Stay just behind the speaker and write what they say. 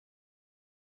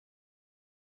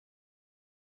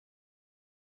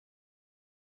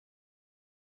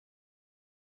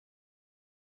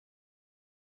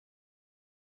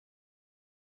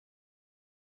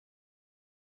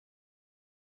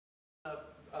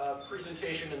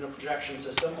presentation in a projection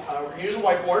system. We're going to use a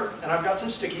whiteboard, and I've got some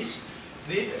stickies.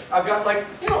 I've got like,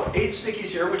 8 stickies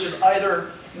here, which is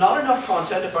either not enough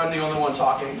content if I'm the only one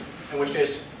talking, in which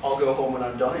case I'll go home when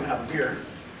I'm done and have a beer.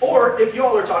 Or if you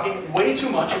all are talking way too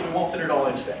much and we won't fit it all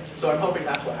in today. So I'm hoping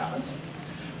that's what happens.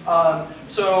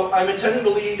 So I'm intending to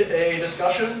lead a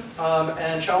discussion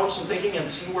and challenge some thinking and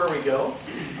see where we go.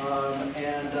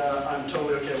 I'm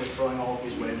totally okay with throwing all of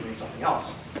these away and doing something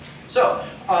else. So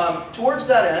towards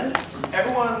that end,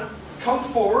 everyone come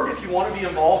forward if you want to be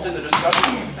involved in the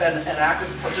discussion and an active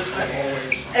participant.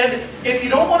 And if you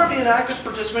don't want to be an active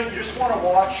participant, you just want to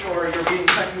watch, or you're being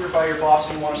sent by your boss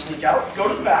and you want to sneak out, go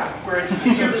to the back where it's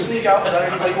easier to sneak out without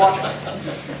anybody watching.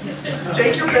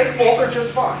 Take your pick, both are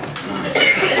just fine.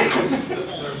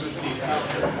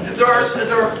 There are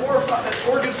 4 or 5,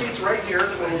 4 good seats right here.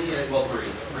 Well, 3.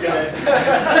 Yeah.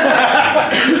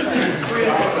 3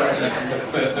 and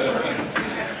 4.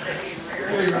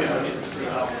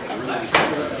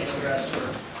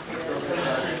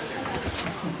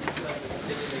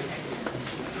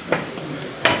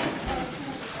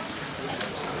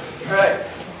 All right.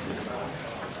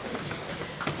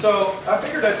 So I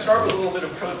figured I'd start with a little bit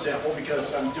of code sample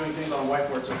because I'm doing things on a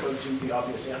whiteboard, so code seems the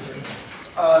obvious answer.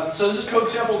 So this is code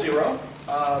sample 0.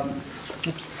 I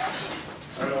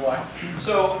don't know why.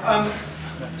 So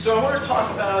I want to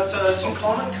talk about some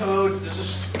common code. This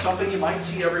is something you might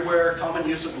see everywhere, common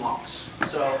use of mocks.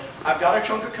 So I've got a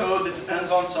chunk of code that depends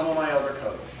on some of my other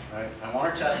code. Right? I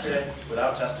want to test it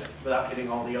without hitting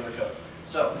all the other code.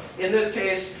 So in this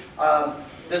case,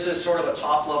 this is sort of a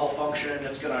top-level function.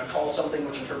 It's going to call something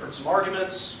which interprets some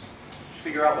arguments,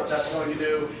 figure out what that's going to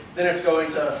do. Then it's going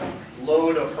to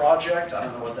load a project. I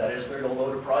don't know what that is, but it'll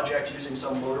load a project using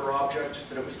some loader object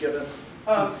that it was given.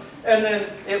 And then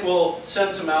it will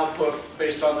send some output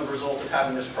based on the result of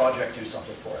having this project do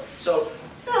something for it. So,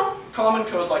 common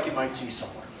code like you might see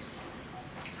somewhere.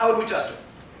 How would we test it?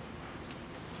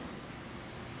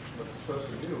 What it's supposed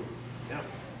to do. Yeah.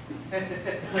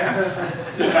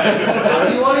 How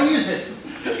do you want to use it?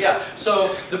 Yeah,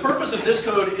 so the purpose of this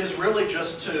code is really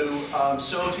just to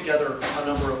sew together a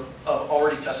number of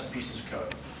already tested pieces of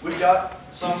code. We've got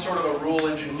some sort of a rule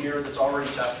engine here that's already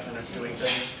tested and it's doing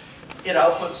things. It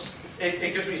outputs,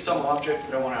 it gives me some object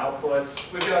that I want to output.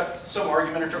 We've got some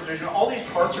argument interpretation. All these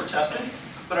parts are tested,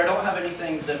 but I don't have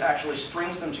anything that actually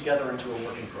strings them together into a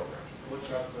working program.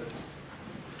 Which output?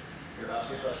 Your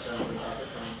output, that's where the output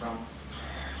coming from?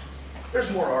 There's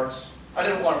more args. I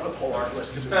didn't want to put the whole arg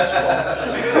list because it was too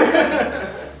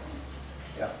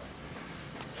long.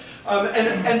 Yeah.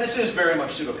 And this is very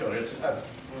much pseudocode. It's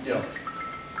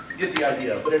get the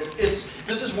idea. But this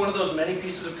is one of those many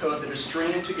pieces of code that is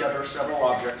stringing together several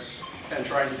objects and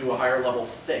trying to do a higher level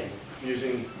thing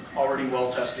using already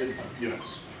well-tested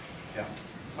units. Yeah.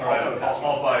 All right.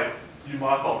 I'll buy. You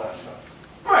mock all that stuff.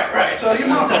 Right. So you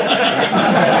mock all that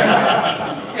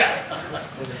stuff. Yeah.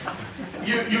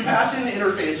 You pass in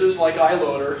interfaces like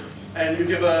iLoader, and you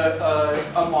give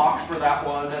a mock for that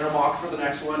one and a mock for the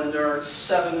next one, and there are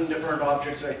 7 different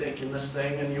objects, I think, in this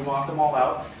thing, and you mock them all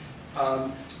out.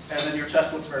 And then your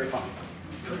test looks very funny.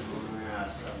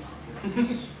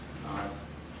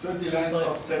 20 lines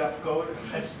of setup code.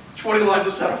 It's 20 lines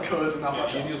of setup code and not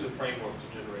much You else. use a framework to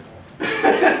generate more.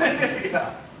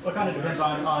 Yeah. Well, it kind of depends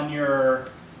on your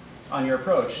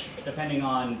approach. Depending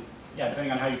on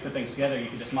how you put things together, you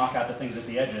can just mock out the things at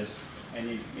the edges, and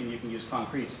you can use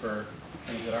concretes for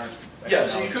things that aren't. Yeah,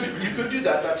 so you could do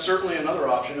that. That's certainly another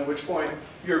option. At which point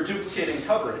you're duplicating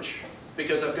coverage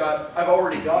because I've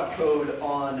already got code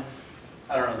on,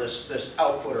 I don't know, this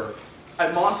outputter.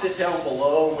 I mocked it down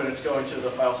below when it's going to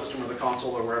the file system or the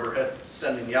console or wherever it's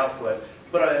sending the output.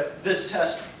 But the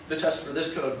test for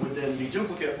this code would then be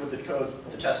duplicate with the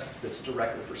test that's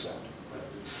directly for send.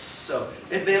 So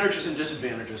advantages and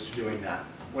disadvantages to doing that.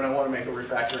 When I want to make a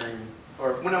refactoring,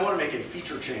 or when I want to make a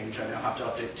feature change, I now have to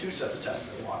update 2 sets of tests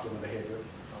that lock in the behavior.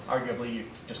 Arguably, you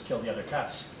just kill the other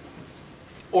test.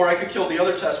 Or I could kill the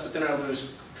other test, but then I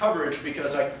lose coverage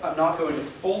because I'm not going to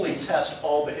fully test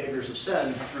all behaviors of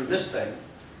send through this thing.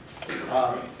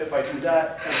 If I do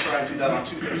that and try and do that on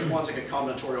 2 things at once, I get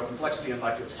combinatorial complexity and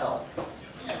life gets hell.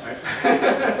 Right?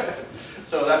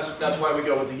 So that's why we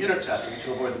go with the unit testing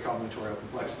to avoid the combinatorial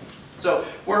complexity. So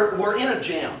we're in a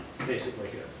jam basically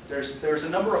here. There's a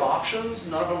number of options.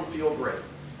 None of them feel great.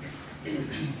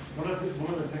 One of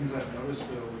the things I've noticed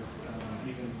though, with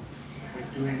even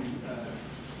like doing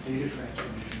data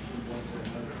transformation from one to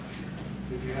another,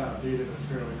 if you have data that's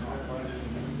fairly complex,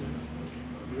 and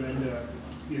you end up,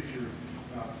 if you're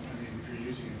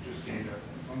using just data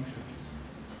functions,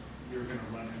 you're going to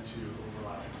run into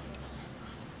overlapping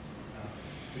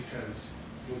because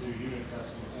we'll do unit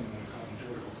tests and some of the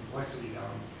combinatorial complexity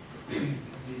down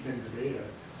deep into data,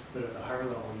 but at the higher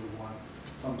level, you want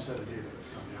some set of data that's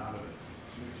coming out of it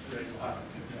that you'll have to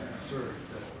assert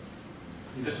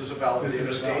that This is a valid this data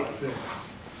is a state. valid thing.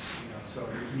 You know, so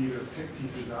you can either pick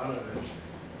pieces out of it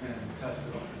and test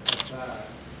it on that,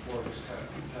 or just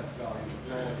test value of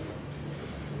quality of the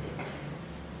pieces.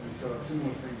 And so a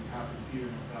similar thing happens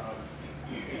even without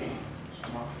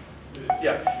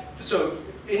Yeah. So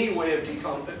any way of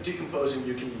decomposing,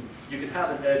 you can have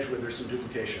an edge where there's some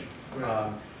duplication.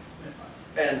 Right.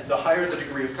 And the higher the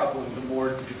degree of coupling, the more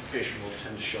the duplication will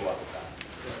tend to show up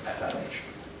at that edge.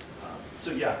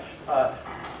 So yeah,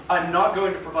 I'm not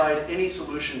going to provide any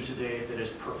solution today that is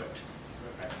perfect.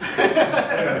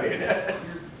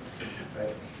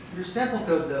 Right. Your sample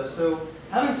code though, so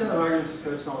having set of arguments as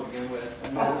code smell to begin with,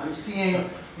 and then I'm seeing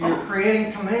you're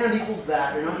creating command equals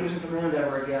that, you're not using command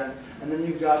ever again, and then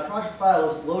you've got project file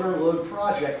as loader load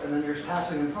project, and then you're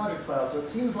passing in project file. So it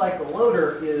seems like the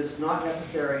loader is not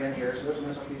necessary in here, so there's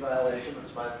an SOP violation,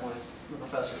 that's 5 points. I'm a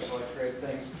professor, so I create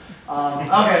things.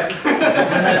 Okay.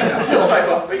 Still,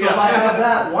 so if I have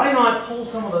that, why not pull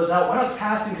some of those out? Why not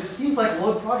passing? Because it seems like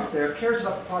load project there cares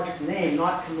about the project name,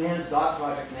 not command dot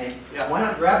project name. Yeah. Why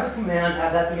not grab the command,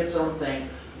 have that be its own thing,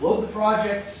 load the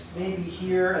project maybe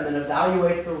here, and then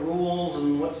evaluate the rules,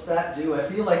 and what's that do? I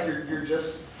feel like you're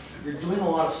doing a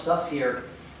lot of stuff here.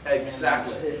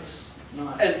 Exactly. And it's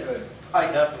not And good.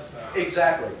 That's a smell.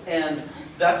 Exactly. And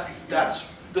that's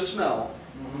the smell.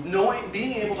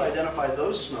 Being able to identify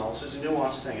those smells is a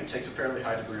nuanced thing. It takes a fairly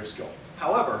high degree of skill.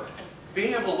 However,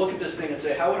 being able to look at this thing and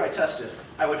say, how would I test it?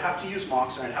 I would have to use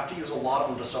mocks, and I'd have to use a lot of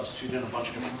them to substitute in a bunch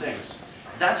of different things.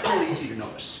 That's really easy to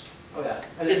notice. Oh yeah.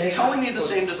 And it It's makes- telling me the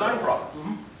same design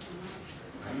problem.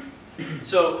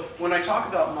 So when I talk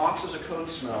about mocks as a code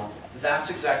smell, that's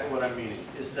exactly what I'm meaning,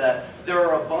 is that there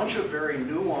are a bunch of very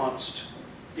nuanced,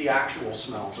 the actual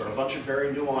smells are a bunch of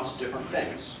very nuanced different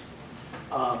things.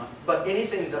 But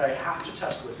anything that I have to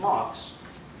test with mocks,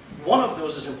 one of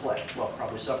those is in play. Well,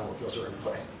 probably several of those are in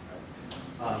play.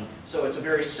 So it's a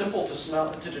very simple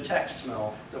to detect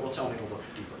smell that will tell me to look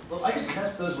deeper. Well, I can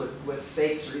test those with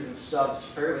fakes or even stubs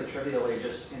fairly trivially,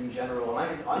 just in general. And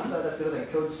I can also, that's the other thing,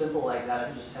 code simple like that, I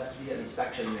can just test via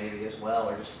inspection maybe as well,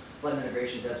 or just let an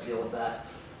integration test deal with that.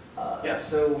 Yeah.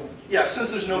 So Yeah,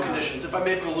 since there's no conditions, if I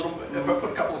made it a little, if I put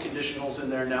a couple of conditionals in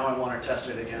there, now I want to test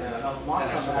it again, Yeah, and no,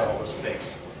 mocks I on set that. all those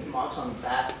fakes. mocks on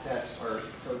that test or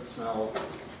code smell,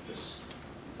 just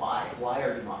why? Why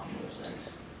are you mocking those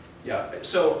things? Yeah,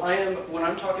 so when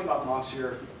I'm talking about mocks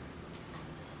here,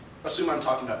 assume I'm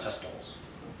talking about test doubles.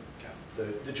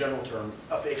 Okay. The general term,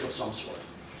 a fake of some sort.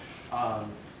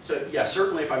 So yeah,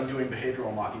 certainly if I'm doing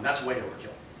behavioral mocking, that's way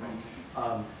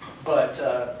overkill. But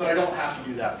I don't have to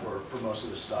do that for most of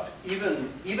this stuff.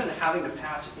 Even having to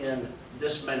pass in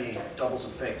this many doubles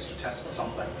and fakes to test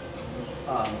something,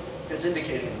 it's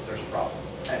indicating that there's a problem.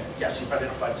 And yes, you've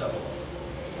identified several of them.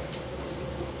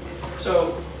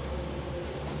 So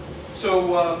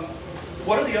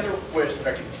what are the other ways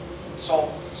that I can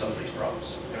solve some of these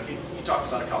problems? You know, he talked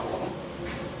about a couple of them.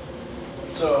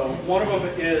 So one of them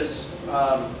is,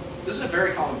 this is a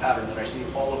very common pattern that I see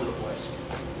all over the place.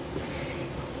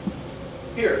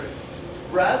 Here,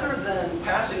 rather than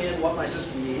passing in what my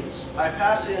system needs, I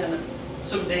pass in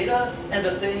some data and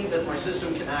a thing that my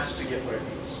system can ask to get what it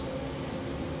needs.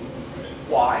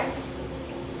 Why?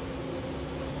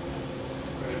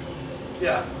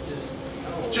 Yeah.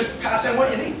 Just pass in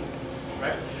what you need,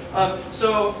 right?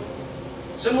 So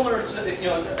similar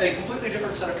to, a completely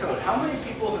different set of code. How many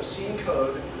people have seen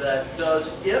code that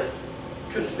does if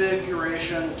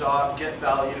configuration dot get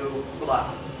value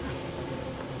blah?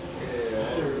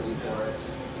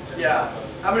 Yeah.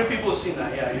 How many people have seen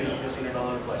that? Yeah, you've seen it all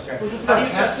over the place. Okay. Was this How do about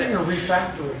you test testing it? or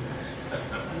refactoring?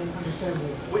 I didn't understand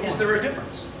Wait, is there a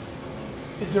difference?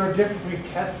 Is there a difference between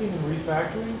testing and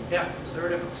refactoring? Yeah. Is there a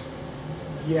difference?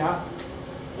 Yeah.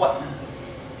 What?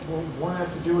 Well, one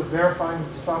has to do with verifying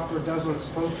that the software does what it's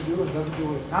supposed to do and doesn't do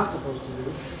what it's not supposed to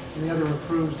do. And the other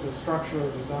improves the structure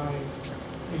or design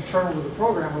internal to the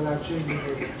program without changing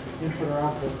its input or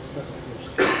output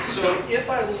specifications. So if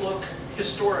I look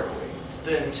historically,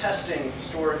 then testing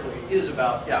historically is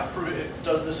about,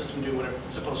 does the system do what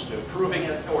it's supposed to do? Proving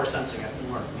it or sensing it,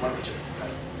 one of the two.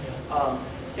 Okay?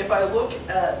 If I look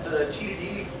at the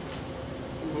TDD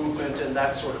movement and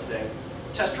that sort of thing,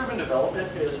 test-driven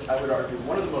development is, I would argue,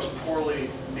 one of the most poorly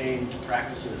named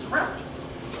practices around.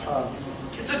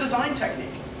 It's a design technique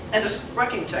and a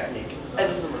speccing technique.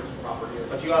 And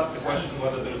But you asked the question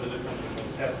whether there's a difference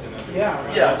between testing and Yeah.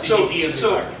 refactoring. yeah, TDD and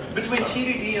so refactoring. between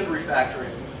TDD and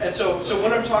refactoring, And so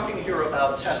when I'm talking here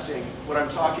about testing, what I'm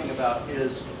talking about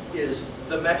is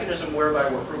the mechanism whereby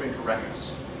we're proving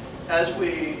correctness. As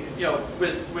we,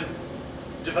 with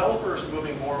developers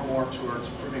moving more and more towards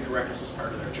proving correctness as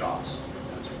part of their jobs.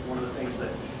 That's one of the things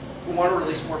that we want to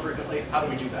release more frequently. How do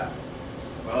we do that?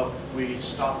 Well, we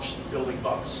stop building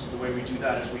bugs. The way we do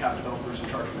that is we have developers in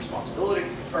charge of responsibility,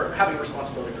 or having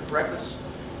responsibility for correctness.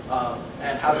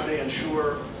 And how do they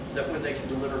ensure that when they can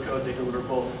deliver code, they deliver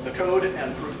both the code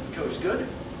and proof that the code is good?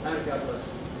 I'm a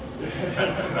calculus.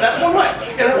 That's one way,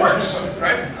 and it works,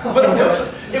 right? But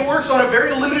it works on a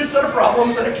very limited set of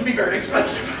problems, and it can be very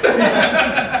expensive.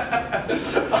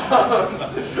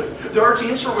 There are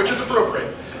teams for which it's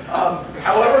appropriate.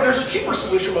 However, there's a cheaper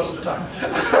solution most of the time,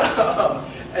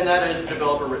 and that is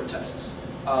developer-written tests.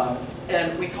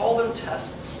 And we call them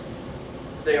tests.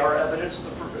 They are evidence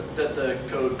that the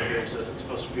code behaves as it's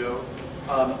supposed to go.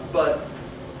 But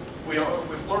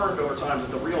we've learned over time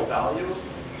that the real value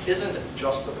isn't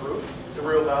just the proof. The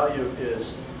real value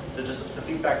is the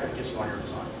feedback that it gives you on your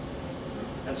design.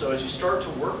 And so as you start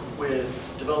to work with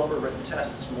developer-written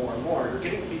tests more and more, you're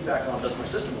getting feedback on, does my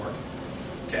system work?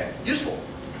 Okay, useful.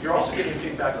 You're also getting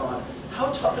feedback on,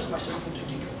 how tough is my system to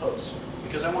decompose?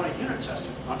 Because I want to unit test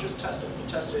it, not just test it, but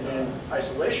test it in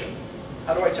isolation.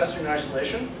 How do I test it in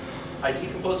isolation? I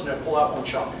decompose it and I pull out one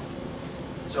chunk.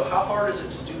 So how hard is it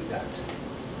to do that?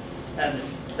 And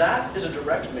that is a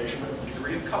direct measurement of the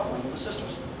degree of coupling in the system.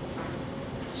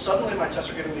 Suddenly my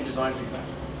tests are giving me design feedback.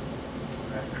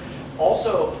 Okay.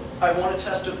 Also, I want to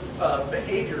test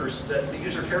behaviors that the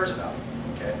user cares about.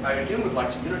 Okay. I again would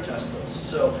like to unit test those.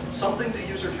 So something the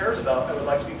user cares about, I would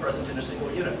like to be present in a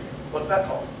single unit. What's that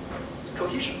called? It's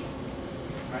cohesion.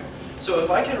 Right? So if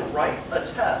I can write a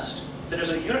test that is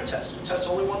a unit test, it tests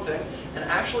only one thing, and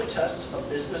actually tests a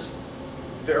business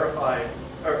verified,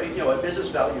 or a business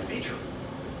value feature,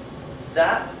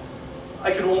 that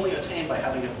I can only attain by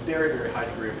having a very, very high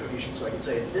degree of cohesion. So I can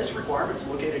say this requirement is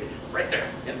located right there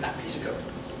in that piece of code,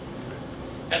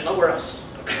 and nowhere else.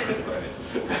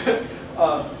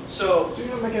 So you're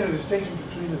not making a distinction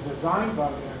between a design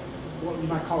bug and what you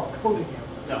might call a coding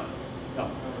error? No.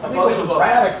 I think those are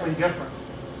radically different.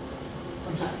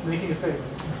 I'm just making a statement.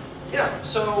 Yeah.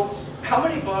 So how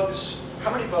many bugs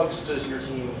does your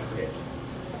team create?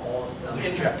 All of them.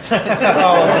 Inject.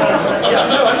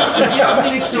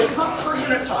 So per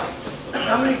unit time,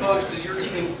 how many bugs does your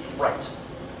team write? It's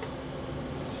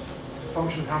a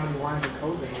function of how many lines of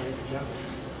code they write in general.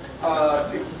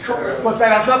 But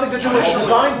that has nothing to do with the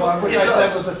design bug, which I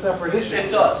said was a separate issue. It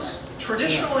does.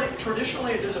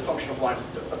 Traditionally, it is a function of lines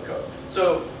of code.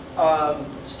 So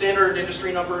standard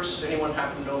industry numbers, anyone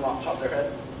happen to know them off the top of their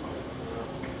head?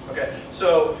 Okay,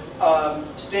 so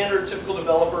standard typical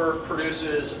developer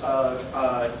produces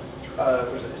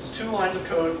it's 2 lines of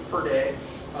code per day,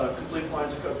 complete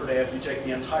lines of code per day. If you take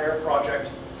the entire project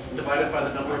and divide it by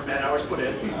the number of man hours put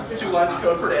in, 2 lines of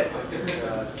code per day.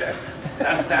 Okay,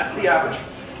 that's the average,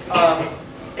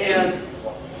 and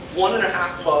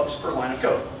 1.5 bugs per line of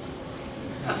code.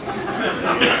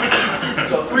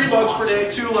 So 3 bugs per day,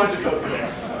 2 lines of code per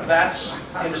day. That's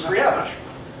industry average,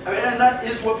 and that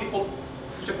is what people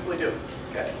typically do.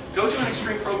 Okay. Go to an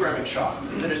extreme programming shop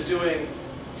that is doing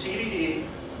TDD,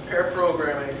 pair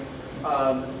programming,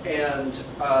 and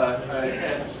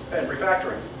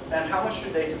refactoring. And how much do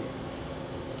they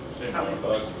do? How many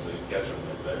bugs was they catch them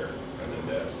there and then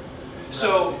desk?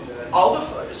 So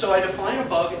I define a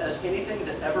bug as anything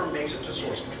that ever makes it to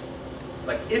source control.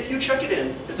 Like if you check it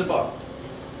in, it's a bug.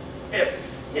 If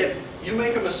you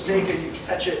make a mistake and you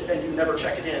catch it and you never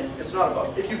check it in, it's not a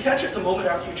bug. If you catch it the moment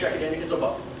after you check it in, it's a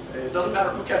bug. It doesn't matter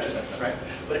who catches it, right?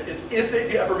 But it's if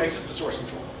it ever makes it to source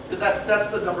control. Because that's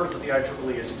the number that the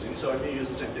IEEE is using. So I'm going to use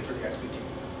the same thing for the XPT,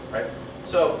 right?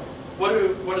 So what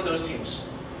do those teams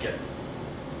get?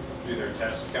 Do their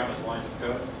tests count as lines of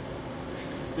code?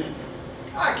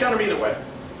 I count them either way.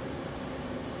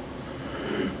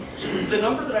 The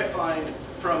number that I find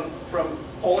from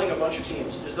polling a bunch of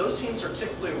teams is those teams are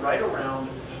typically right around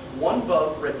 1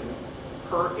 bug written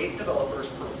per 8 developers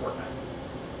per fortnight.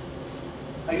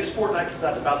 I use fortnight because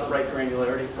that's about the right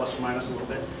granularity, plus or minus a little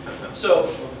bit.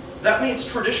 So that means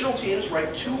traditional teams write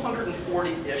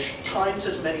 240-ish times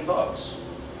as many bugs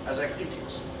as XP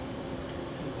teams.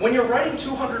 When you're writing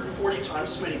 240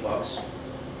 times as many bugs,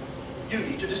 you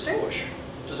need to distinguish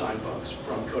design bugs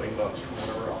from coding bugs from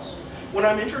whatever else. When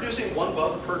I'm introducing 1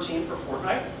 bug per team per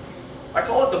fortnight, I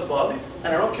call it the bug,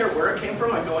 and I don't care where it came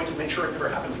from, I'm going to make sure it never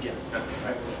happens again.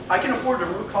 Right? I can afford to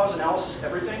root cause analysis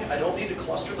everything. I don't need to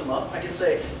cluster them up. I can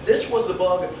say, this was the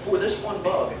bug for this 1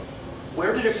 bug.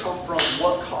 Where did it come from?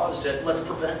 What caused it? Let's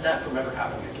prevent that from ever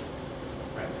happening again.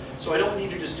 Right? So I don't need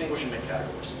to distinguish and make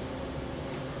categories.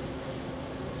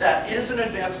 That is an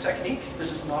advanced technique.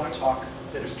 This is not a talk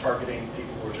that is targeting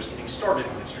people who are just getting started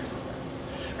on extreme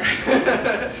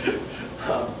programming.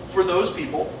 For those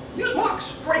people, use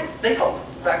mocks. Great, they help.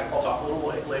 In fact, I'll talk a little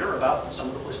later about some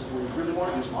of the places where you really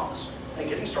want to use mocks. And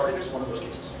getting started is one of those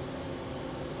cases.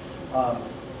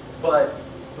 But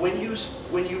when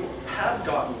you have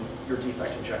gotten your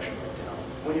defect injection broken out,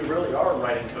 when you really are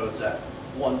writing codes at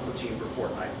 1 per team per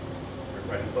fortnight, or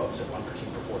writing bugs at 1 per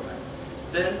team per fortnight,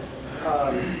 then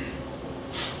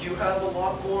you have a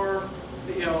lot more,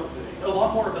 a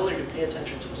lot more ability to pay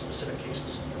attention to the specific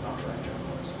cases. You're not trying to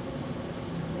generalize.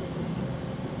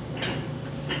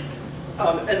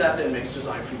 And that then makes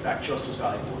design feedback just as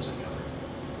valuable as any other.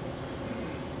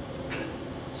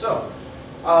 So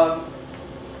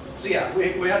yeah,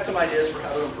 we had some ideas for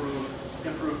how to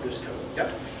improve this code.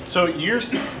 Yeah. So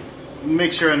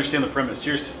make sure I understand the premise.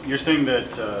 You're saying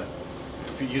that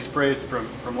if you use a phrase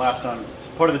from last time, it's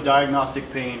part of the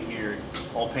diagnostic pain here.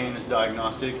 All pain is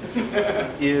diagnostic.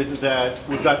 Is that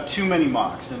we've got too many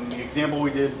mocks, and the example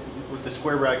we did with the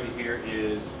square bracket here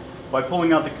is by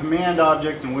pulling out the command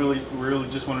object and we really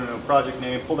just want to know project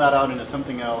name, pull that out into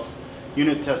something else,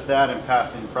 unit test that, and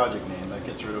pass in project name. That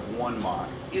gets rid of one mock.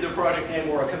 Either project name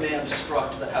or a command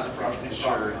struct that has a project name.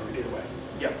 Sure. Either way.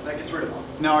 Yeah, that gets rid of one.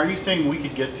 Now, are you saying we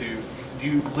could get to, do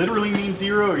you literally mean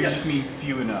 0 or you Yes. just mean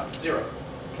few enough? 0.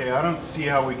 Okay, I don't see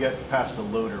how we get past the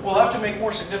loader. We'll have to make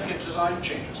more significant design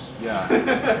changes. Yeah.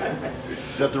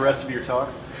 Is that the rest of your talk?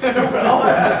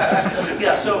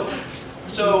 Yeah, so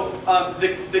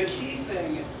the key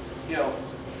thing,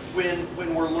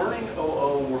 when we're learning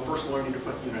OO and we're first learning to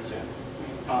put units in,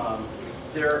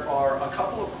 there are a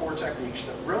couple of core techniques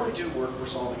that really do work for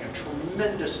solving a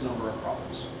tremendous number of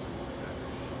problems.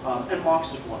 And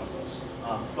mocks is one of those.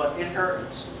 But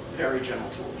inheritance, very general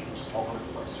tool. You can just all over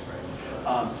the place,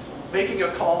 right? Making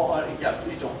a call on, yeah,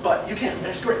 please don't, but you can, and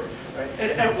it's great. Right?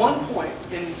 And at one point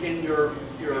in your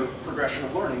progression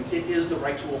of learning, it is the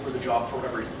right tool for the job for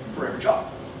every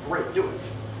job. Great, do it.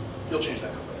 You'll change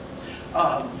that code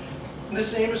later. The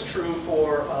same is true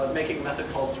for making method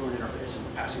calls through an interface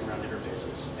and passing around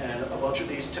interfaces. And a bunch of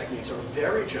these techniques are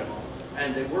very general,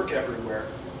 and they work everywhere.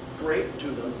 Great,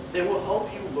 do them. They will help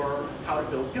you learn how to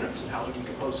build units and how to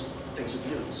decompose things into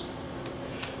units.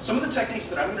 Some of the techniques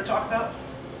that I'm going to talk about,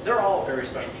 they're all a very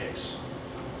special case.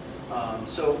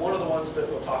 So one of the ones that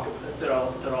we'll talk about, that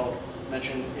I'll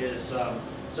mention is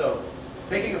so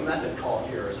making a method call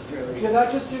here is a fairly. Did I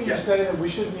just hear you Yes. say that we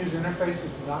shouldn't use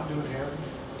interfaces and not do inheritance?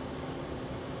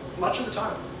 Much of the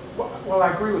time. Well,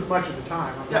 I agree with much of the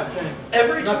time. I'm not saying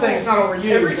Every not saying it's not overused.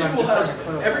 Every I'm tool just has trying to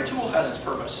clarify. every tool has its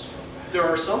purpose. There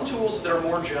are some tools that are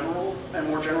more general and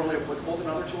more generally applicable than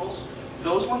other tools.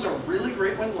 Those ones are really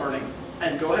great when learning,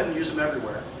 and go ahead and use them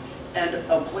everywhere. And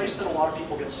a place that a lot of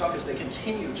people get stuck is they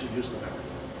continue to use them everywhere.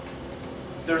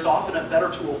 There's often a better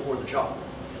tool for the job,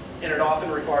 and it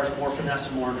often requires more finesse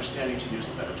and more understanding to use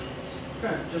the better tool.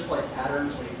 Kind of just like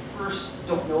patterns, when you first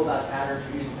don't know about patterns,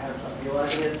 you're using patterns not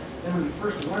realizing it. Then when you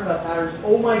first learn about patterns,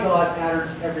 oh my god,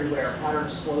 patterns everywhere, pattern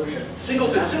explosion.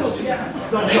 Singleton. Yeah.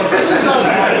 No,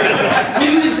 Singleton.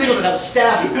 You're using Singleton, I will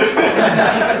stab you.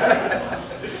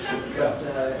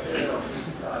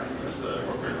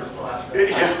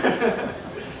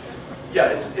 Yeah,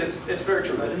 it's very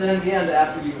true. And then in the end,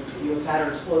 after you do a pattern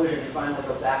explosion, you finally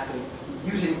go back to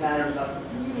using patterns, not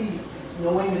really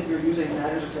knowing that you're using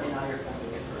patterns, except now you're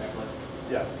counting it correctly.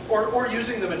 Yeah, or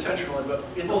using them intentionally, but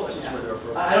in the places where they're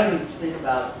appropriate. I don't even think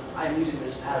about, I'm using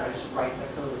this pattern, I just write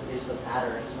the code that is the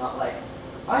pattern. It's not like,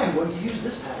 I am going to use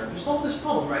this pattern to solve this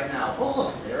problem right now. Oh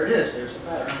look, there it is, there's the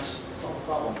pattern, just solve the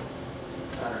problem. It's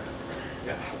the pattern.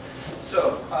 Yeah.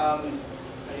 So,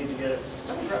 I need to get, can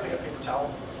someone grab me a paper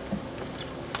towel?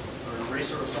 Or an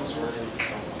eraser of some sort?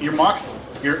 Your mocks,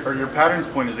 your patterns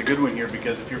point is a good one here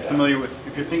because if you're familiar with,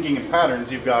 if you're thinking in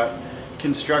patterns, you've got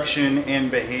construction and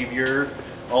behavior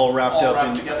all wrapped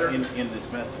up together in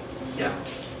this method. So, Yeah.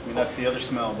 I mean, that's the other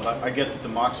smell, but I get that the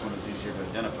mocks one is easier to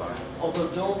identify. Although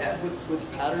don't, with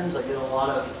patterns, I get a lot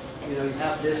of, you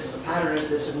have this, the pattern is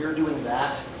this, and you're doing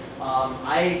that.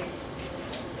 I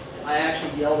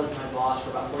actually yelled at my boss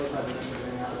for about 45 minutes for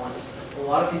doing that once. A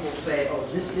lot of people say, oh,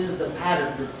 this is the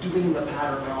pattern, you're doing the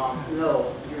pattern wrong.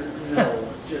 No,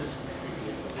 just,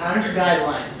 patterns are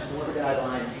guidelines, it's more of a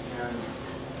guideline. And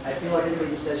I feel like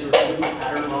anybody who says you're doing the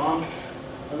pattern wrong,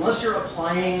 unless you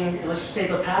say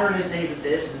the pattern is named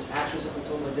this and it's actually something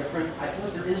totally different, I feel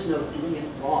like there is no doing it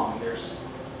wrong. There's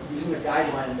using a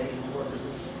guideline and making it work. There's the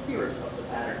spirit of the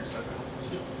pattern.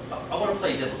 I want to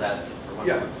play devil's advocate for one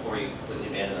moment before you completely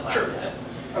abandon the last Sure. minute.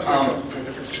 I was going to come to a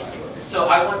different design. So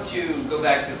I want to go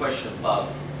back to the question of bug,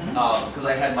 because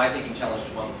I had my thinking challenged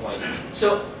at one point.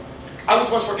 So I was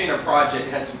once working on a project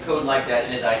that had some code like that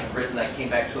in it I had written. I came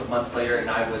back to it months later and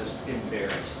I was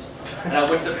embarrassed. And I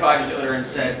went to the project owner and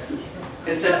said,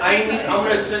 I'm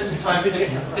going to spend some time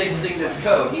fixing this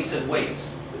code. He said, wait.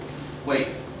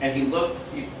 And he looked,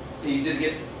 he did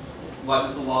get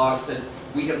looked at the log, said,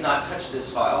 we have not touched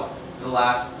this file for the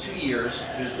last 2 years.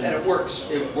 And it works.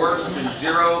 It works. There's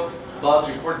 0 bugs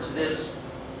reported to this.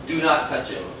 Do not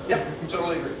touch it. Yep,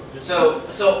 totally agree.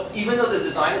 So even though the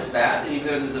design is bad, and even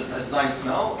though there's a design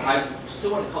smell, I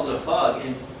still want to call it a bug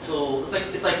until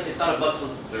it's not a bug till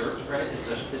it's observed, right?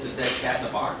 It's a dead cat in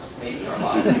a box, maybe, or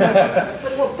alive.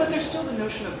 But there's still the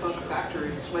notion of bug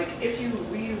factories. Like if you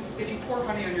pour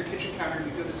honey on your kitchen counter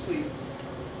and you go to sleep,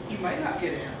 you might not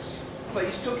get ants. But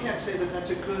you still can't say that that's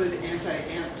a good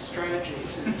anti-ant strategy.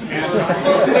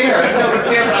 Well, fair,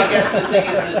 but I guess the thing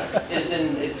is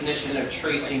then it's an issue of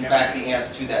tracing back the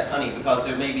ants to that honey, because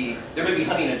there may be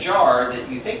honey in a jar that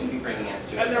you think would be bringing ants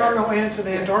to it. And there are no ants in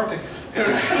Antarctica.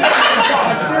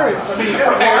 I'm serious. I mean,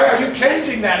 why are you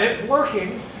changing that? It's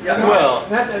working. Yeah. Well,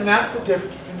 And that's the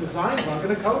difference between a design bug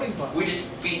and a coding bug. We just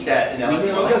feed that analogy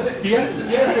Because like yes,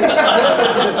 pieces. it's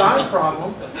a design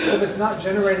problem, but if it's not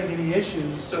generating any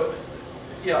issues. So,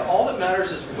 yeah, all that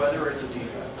matters is whether it's a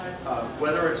defect,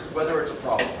 whether it's a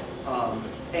problem,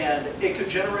 and it could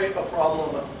generate a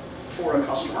problem for a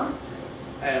customer,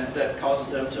 and that causes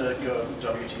them to go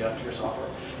WTF to your software.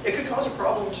 It could cause a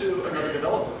problem to another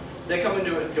developer. They come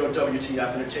into it and go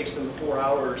WTF, and it takes them 4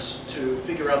 hours to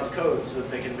figure out the code so that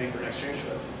they can make their next change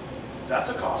to it. That's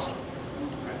a cost.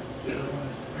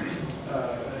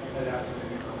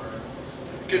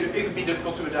 It could be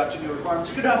difficult to adapt to new requirements.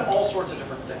 It could have all sorts of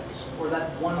different things. Or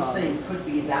that one thing could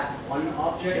be that one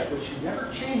object, which you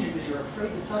never change it because you're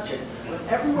afraid to touch it. But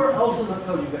everywhere else in the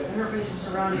code, you've got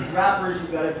interfaces around it, wrappers,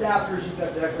 you've got adapters, you've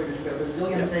got decorators, you've got a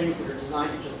bazillion things that are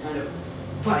designed to just kind of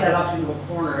put that up into a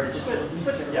corner and it just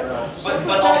deletes everywhere else.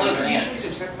 But all those are you can ants.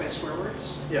 usually detect by swear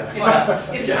words. Yeah.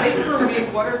 If you wait for a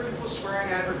week, what are people swearing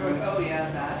at or going, oh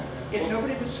yeah, that? If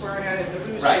nobody was swearing at it,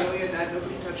 nobody was Right. yelling at that,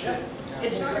 nobody touched it.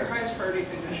 It's not your highest priority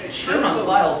thing to change. Churn on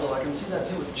files, though, I can see that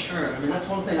too with churn. I mean, that's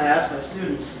one thing I ask my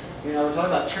students. You know, we're talking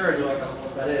about churn, you're like, I don't know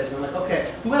what that is. And I'm like,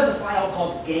 okay, who has a file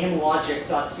called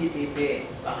gamelogic.cpp?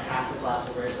 About half the class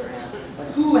will raise their hand. Like,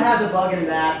 who has a bug in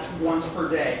that once per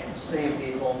day? Same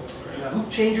people. You know,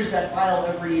 who changes that file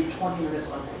every 20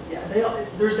 minutes?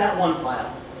 There's that one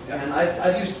file. Yeah. And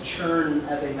I've used churn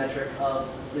as a metric of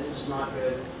this is not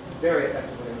good very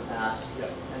effectively in the past. Yeah.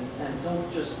 And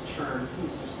don't just churn,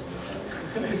 please just.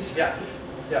 Yeah,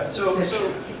 yeah.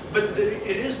 But it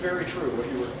is very true what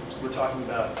you were talking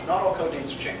about. Not all code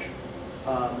needs to change,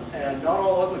 and not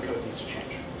all ugly code needs to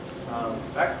change.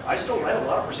 In fact, I still write a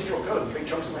lot of procedural code in big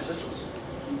chunks of my systems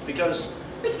because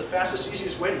it's the fastest,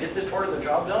 easiest way to get this part of the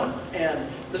job done. And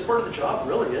this part of the job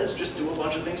really is just do a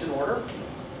bunch of things in order.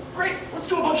 Great, let's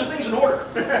do a bunch of things in order,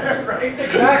 right?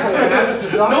 Exactly, and that's a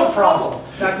design No problem.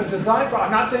 That's a design problem.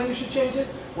 I'm not saying you should change it.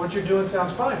 What you're doing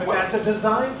sounds fine, but that's a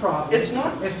design problem. It's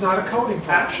not. It's not a coding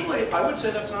problem. Actually, I would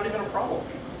say that's not even a problem,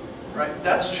 right?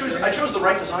 I chose the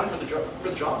right design for the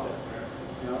job there.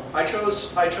 You know, I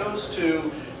chose to,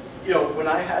 you know, when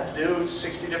I had to do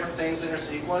 60 different things in a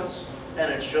sequence, and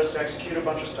it's just execute a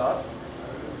bunch of stuff.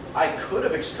 I could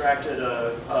have extracted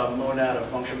a monad of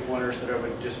function pointers that I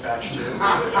would dispatch to.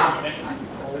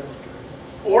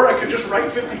 Or I could just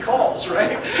write 50 calls,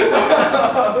 right?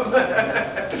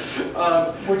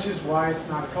 Which is why it's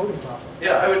not a coding problem.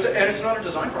 Yeah, I would say, and it's not a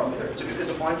design problem either. It's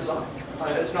a fine design.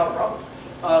 It's not a problem.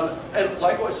 And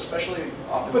likewise, especially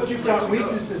often. But you've got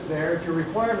weaknesses there if your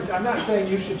requirements. I'm not saying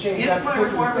you should change If that my particular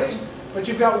requirements- thing, but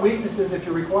you've got weaknesses if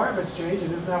your requirements change,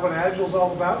 and isn't that what Agile's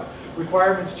all about?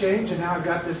 Requirements change, and now I've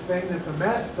got this thing that's a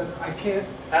mess that I can't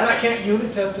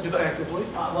unit test it effectively.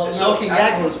 Well, no, okay,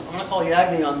 Yagni, I'm going to call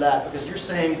Yagni on that because you're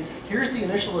saying, here's the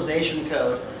initialization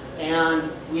code, and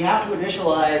we have to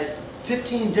initialize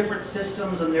 15 different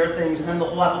systems and their things, and then the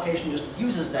whole application just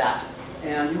uses that.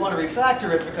 And you want to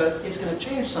refactor it because it's going to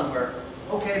change somewhere.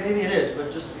 Okay, maybe it is,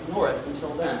 but just ignore it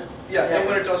until then. Yeah, and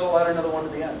when it does, I'll add another one to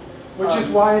the end. Which is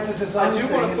why it's a design I do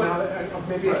thing, wanna and put- not,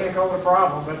 maybe I can't call it a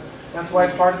problem, but that's why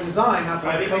it's part of design, not So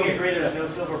I part of think we coding. can agree there's no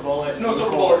silver bullet. There's no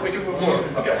silver bullet. We can move forward.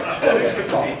 Okay. Good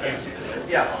call.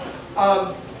 Yeah.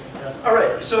 All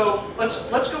right. So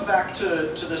let's go back to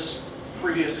this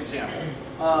previous example.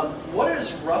 What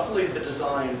is roughly the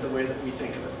design, the way that we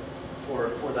think of it, for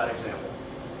that example?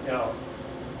 You know,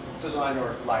 design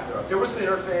or lack thereof. There was an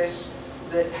interface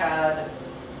that had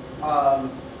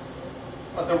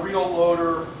the real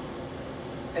loader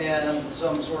and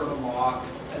some sort of a mock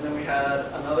and then we had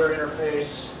another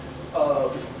interface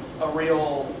of a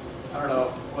real, I don't know,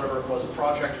 whatever it was, a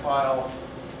project file,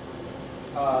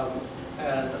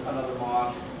 and another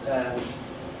mock. And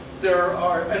there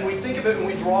are, and we think of it when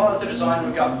we draw the design,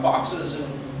 we've got boxes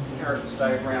and inheritance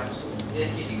diagrams.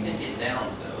 If you think in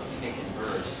nouns though, if you think in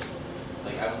verbs,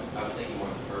 like I was thinking more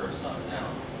of the verbs, not the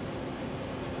nouns.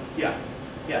 Yeah,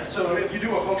 yeah. So if you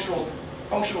do a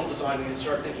functional design and you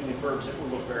start thinking in verbs, it will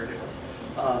look very different.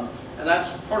 And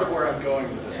that's part of where I'm going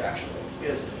with this actually,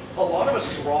 is a lot of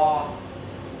us draw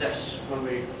this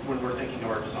when we're thinking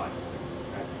of our design.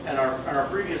 And our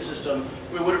previous system,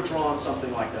 we would have drawn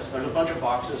something like this. There's a bunch of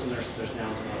boxes and there's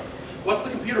nouns and whatever. What's the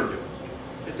computer do?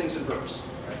 It thinks in verbs.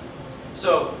 Right?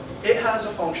 So it has a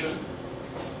function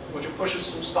which it pushes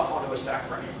some stuff onto a stack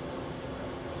frame.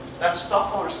 That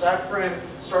stuff on a stack frame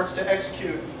starts to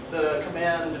execute the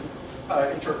command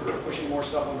interpreter, pushing more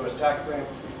stuff onto a stack frame,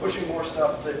 pushing more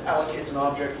stuff that allocates an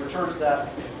object, returns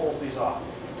that, pulls these off.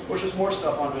 Pushes more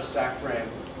stuff onto a stack frame,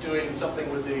 doing something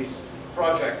with these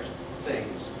project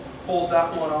things, pulls that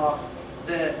one off,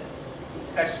 then it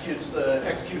executes the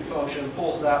execute function,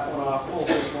 pulls that one off, pulls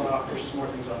this one off, pushes more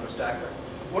things onto a stack frame.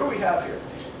 What do we have here?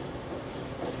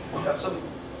 We've got some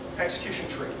execution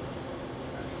tree.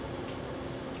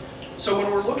 So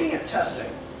when we're looking at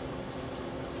testing,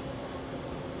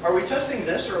 are we testing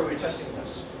this or are we testing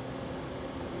this?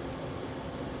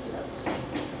 Yes.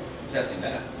 Testing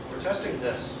that. We're testing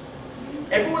this.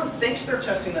 Everyone thinks they're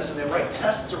testing this and they write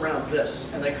tests around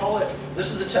this and they call it,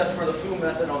 this is a test for the foo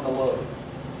method on the load.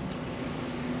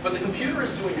 But the computer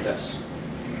is doing this.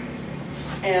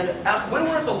 And when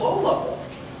we're at the low level,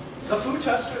 the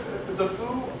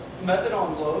foo method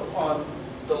on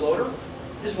the loader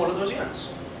is one of those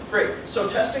units. Great, so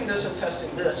testing this and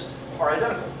testing this are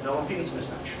identical, no impedance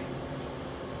mismatch.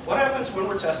 What happens when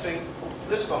we're testing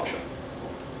this function?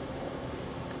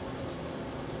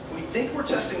 We think we're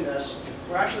testing this,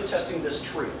 we're actually testing this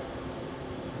tree.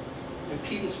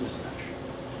 Impedance mismatch.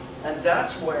 And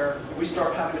that's where we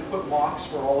start having to put mocks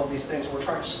for all of these things. We're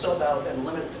trying to stub out and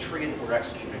limit the tree that we're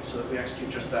executing so that we execute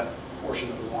just that portion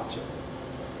that we want to.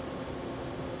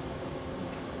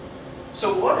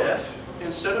 So what if,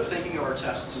 instead of thinking of our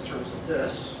tests in terms of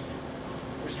this,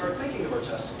 we start thinking of our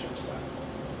tests in terms of that?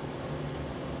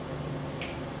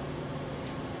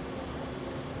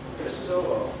 This is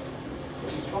OO.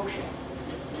 This is functional.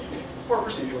 Or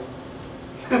procedural.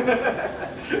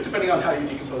 Depending on how you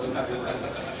decompose and how you run it.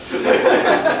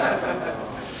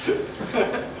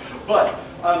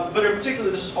 But in particular,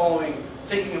 this is following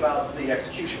thinking about the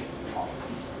execution model.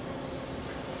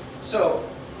 So,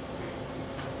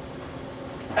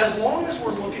 as long as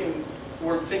we're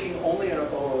thinking only in an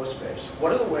OO space,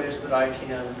 what are the ways that I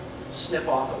can snip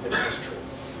off a bit of this tree?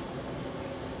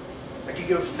 I can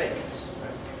give fake.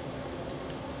 Right?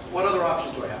 What other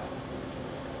options do I have?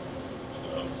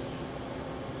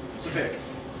 It's a fake.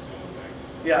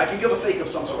 Yeah, I can give a fake of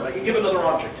some sort. I can give another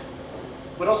object.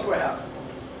 What else do I have?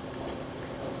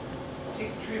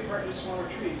 Take the tree apart into smaller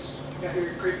trees. You got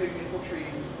your great big maple tree.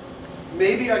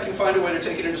 Maybe I can find a way to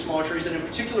take it into smaller trees, and in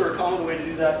particular, a common way to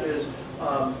do that is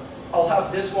I'll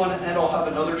have this one and I'll have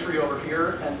another tree over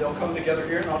here, and they'll come together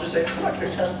here, and I'll just say, I'm not going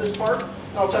to test this part,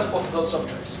 and I'll test both of those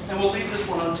subtrees. And we'll leave this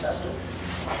one untested.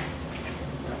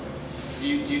 Do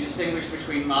you distinguish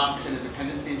between mocks and a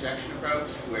dependency injection approach,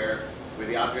 where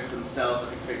the objects themselves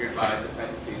are configured by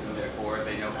dependencies and therefore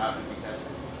they know how to be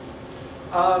tested?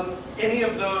 Any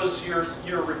of those,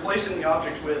 you're replacing the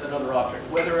object with another object.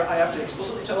 Whether I have to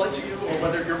explicitly tell it to you or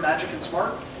whether you're magic and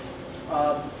smart,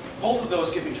 both of those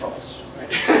give me troubles.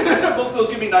 Right? Both of those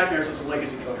give me nightmares as a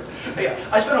legacy coder. But yeah,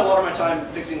 I spend a lot of my time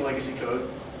fixing legacy code,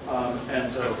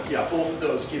 and so yeah, both of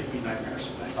those give me nightmares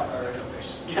when I find their code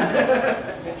base. You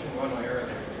mentioned one way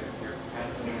earlier, you're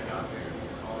passing an object,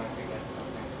 you're calling to get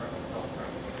something from the result from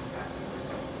it, you're passing the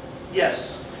result.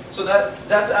 Yes, so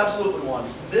that's absolutely one.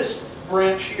 This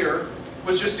branch here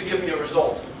was just to give me a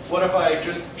result. What if I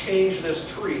just change this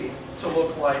tree to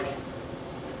look like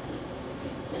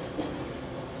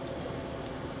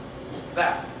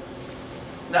that?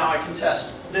 Now I can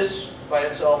test this by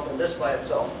itself and this by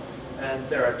itself, and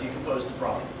there I've decomposed the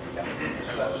problem. Yeah,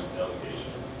 so that's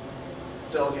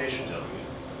Delegation. delegation.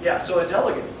 Yeah, so a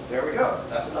delegate. There we go.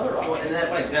 That's another option. Well, and that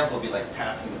one example would be like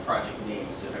passing the project name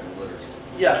instead of having loader name.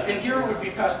 Yeah, and here would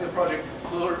be passing the project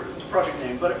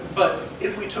name. But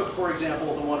if we took, for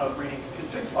example, the one of reading a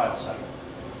config file set,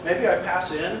 maybe I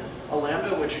pass in a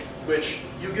lambda which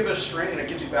you give a string and it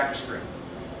gives you back a string.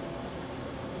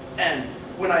 And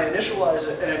when I initialize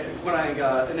it,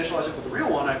 with the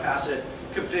real one, I pass it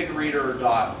config reader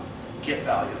dot get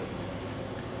value,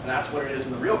 and that's what it is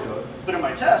in the real code. But in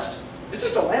my test, It's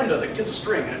just a lambda that gets a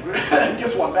string and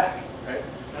gives one back, right?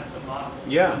 That's a mock.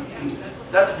 Yeah.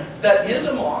 That is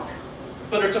a mock,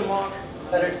 but it's a mock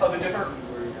of a different.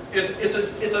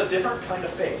 It's a different kind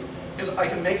of fake, because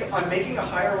I'm making a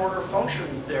higher order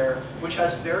function there, which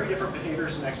has very different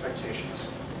behaviors and expectations.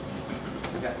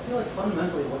 I feel like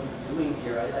fundamentally what you're doing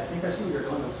here, I think I see where you're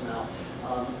going with this now.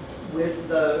 With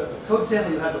the code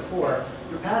sample you had before,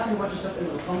 you're passing a bunch of stuff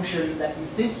into the function that you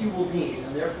think you will need,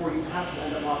 and therefore you have to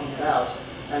end up mocking it out.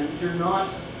 And you're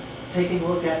not taking a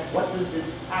look at what does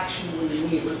this actually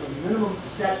need, what's the minimum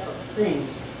set of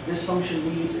things this function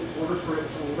needs in order for it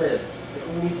to live. It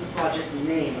only needs the project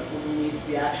name, it only needs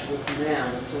the actual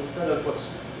command. And so instead of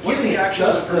What's giving the it actual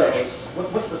just information? those,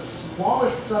 what's the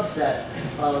smallest subset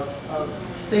of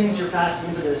things you're passing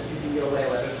into this you can get away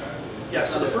with? Yeah,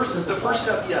 so the first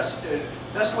step, yes. The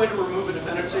best way to remove a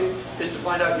dependency is to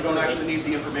find out you don't actually need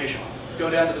the information. Go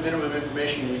down to the minimum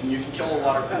information you need, and you can kill a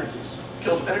lot of dependencies.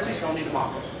 Kill dependencies, you don't need to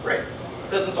mock them. Great.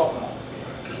 Doesn't solve them all.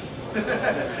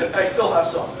 I still have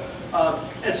some.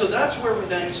 And so that's where we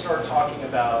then start talking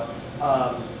about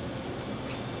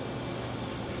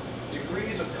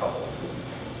degrees of coupling.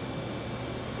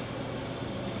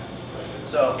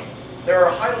 So there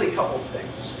are highly coupled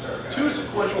things. Two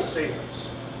sequential statements.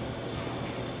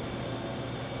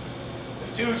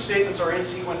 If two statements are in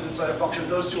sequence inside a function,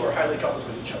 those two are highly coupled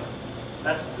with each other.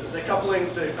 That's the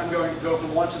coupling that I'm going to go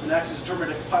from one to the next is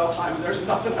determined at compile time, and there's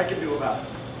nothing I can do about it.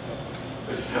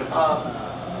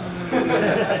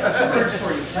 Search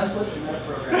for your template and meta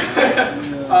program.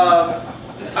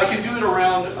 I can do it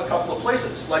around a couple of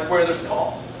places, like where there's a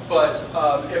call. But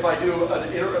if I do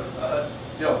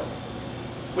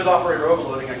with operator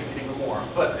overloading, I can get even more.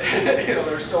 But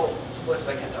there's still places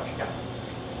I can't touch. Yeah.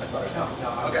 I thought I was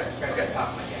okay.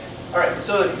 All right.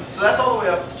 So that's all the way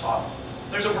up at the top.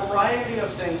 There's a variety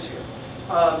of things here.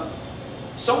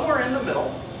 Somewhere in the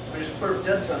middle, I just put a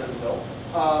dead center in the middle.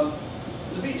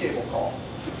 It's a vtable call.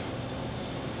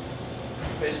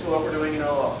 Basically, what we're doing in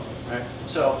OO. Right.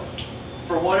 So,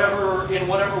 in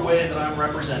whatever way that I'm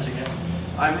representing it,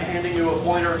 I'm handing you a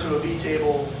pointer to a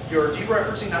vtable. You're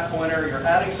dereferencing that pointer. You're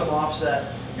adding some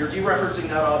offset. You're dereferencing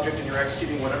that object, and you're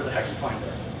executing whatever the heck you find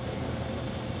there.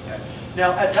 Okay.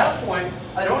 Now, at that point,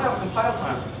 I don't have a compile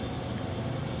time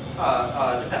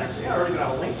dependency. I don't even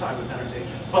have a link time dependency.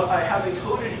 But I have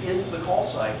encoded in the call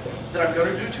site that I'm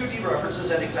going to do two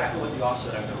dereferences and exactly what the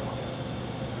offset I'm going to want.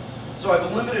 So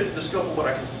I've limited the scope of what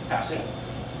I can pass in.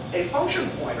 A function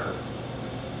pointer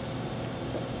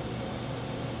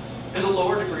is a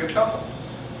lower degree of coupling.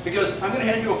 Because I'm going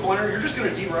to hand you a pointer, you're just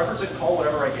going to dereference it and call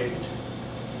whatever I gave you to.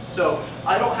 So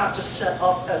I don't have to set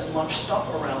up as much stuff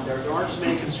around there. There aren't as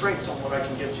many constraints on what I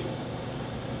can give to you.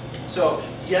 So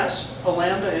yes, a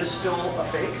lambda is still a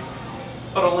fake,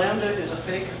 but a lambda is a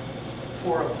fake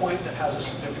for a point that has a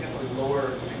significantly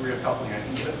lower degree of coupling. I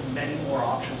can give it many more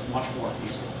options, much more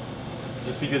easily.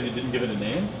 Just because you didn't give it a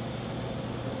name?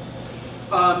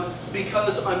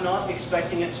 Because I'm not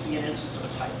expecting it to be an instance of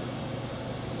a type.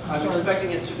 I'm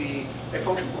expecting it to be a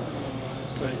function pointer.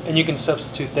 Right. And you can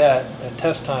substitute that at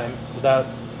test time without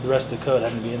the rest of the code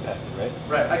having to be impacted, right?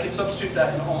 Right. I can substitute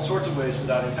that in all sorts of ways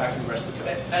without impacting the rest of the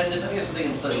code. And there's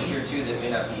something implicit here too that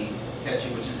may not be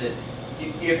catching, which is that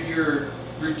if you're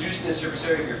reducing the surface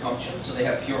area of your function, so they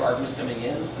have fewer arguments coming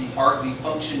in, the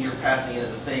function you're passing in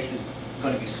as a fake is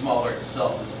going to be smaller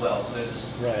itself as well. So there's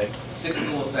this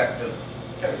cyclical effect of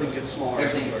everything gets smaller.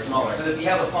 Everything gets smaller. Because if you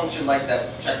have a function like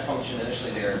that check function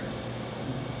initially there,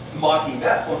 mocking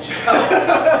that function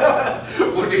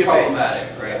would be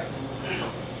problematic, right?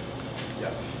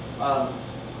 Yeah.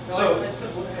 So at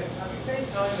the same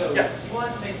time, though, you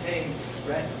want to maintain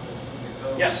expressiveness in your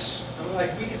code. Yes. I mean,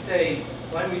 like we could say,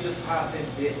 why don't we just pass in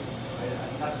bits, right?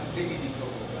 And that's completely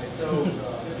decoupled, right? So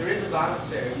there is a balance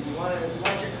there. You want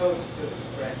your code to sort of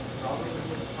express the problem as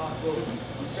much as possible.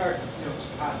 You start,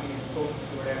 just passing in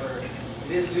focus or whatever.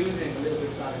 It is losing a little bit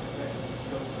of that expressiveness.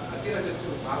 So I feel like there's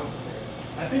still a balance there.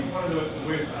 I think one of the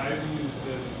ways I've used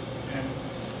this and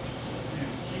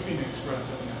keeping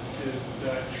expressiveness is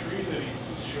that tree that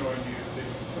he's showing you that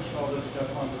you push all this stuff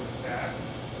onto the stack.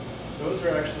 Those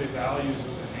are actually values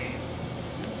with a name.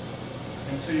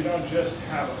 And so you don't just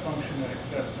have a function that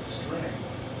accepts a string.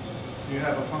 You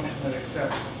have a function that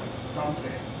accepts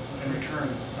something and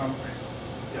returns something.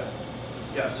 Yeah.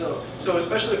 Yeah, so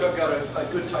especially if I've got a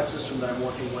good type system that I'm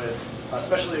working with,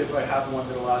 especially if I have one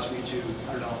that allows me to,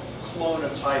 clone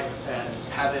a type and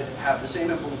have it have the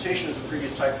same implementation as a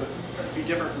previous type, but be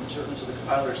different in terms of the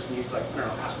compiler's needs, like,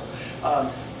 Haskell.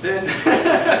 Then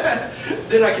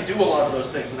I can do a lot of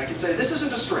those things. And I can say, this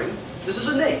isn't a string, this is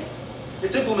a name.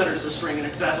 It's implemented as a string and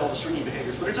it has all the stringy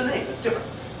behaviors, but it's a name, it's different.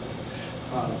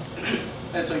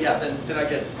 And so yeah, then I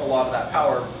get a lot of that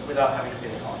power without having to pay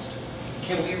the cost.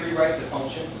 Can we rewrite the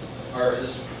function, or is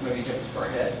this maybe jumping too far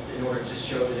ahead, in order to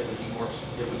show that it would be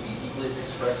equally as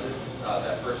expressive,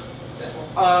 that first example?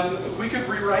 We could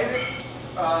rewrite it,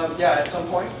 yeah, at some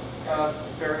point,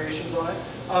 variations on it.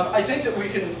 I think that we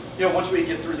can, once we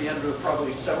get through the end, there are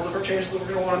probably several different changes that we're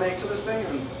going to want to make to this thing,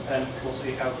 and we'll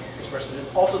see how expressive it is.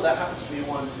 Also, that happens to be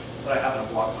one that I have in a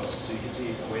blog post, so you can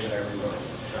see the way that I rewrote it.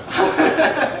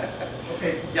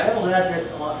 Okay, Yeah. devil's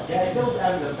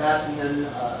advocate of passing in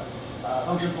a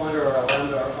function pointer or a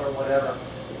lambda or whatever.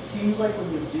 It seems like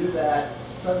when you do that,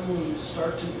 suddenly you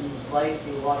start to invite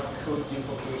a lot of code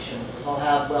duplication. Because I'll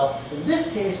have, well, in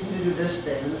this case, you need to do this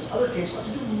thing. In this other case, I have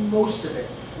to do most of it.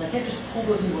 And I can't just pull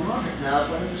those into an object now,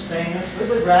 so I'm just saying,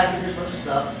 squiggly bracket, here's a bunch of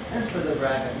stuff, and squiggly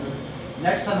bracket. And then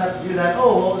next time I have to do that,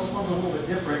 oh, well, this one's a little bit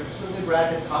different. Squiggly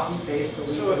bracket, copy, paste, delete,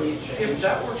 So delete, change. if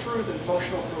that were true, then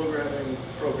functional programming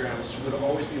programs would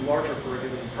always be larger for a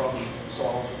given problem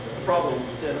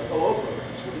than OO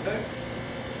programs, would you think?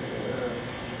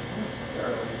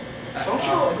 Necessarily.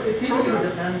 Functional It seems like it would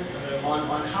depend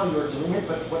on how you're doing it,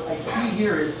 but what I see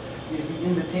here is the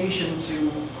invitation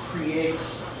to create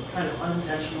kind of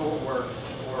unintentional or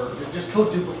just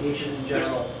code duplication in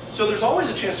general. So there's always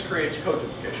a chance to create code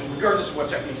duplication, regardless of what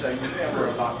techniques I use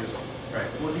or not using. Right.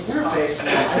 With the interface,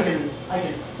 I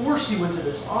can force you into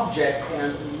this object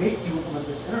and make you implement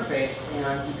this interface,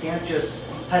 and you can't just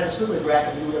type a squiggly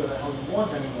bracket and do whatever the hell you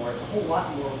want anymore. It's a whole lot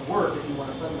more work if you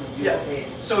want to suddenly duplicate.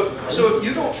 Yeah. So if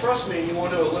you don't trust me and you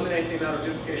want to eliminate the amount of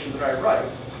duplication that I write,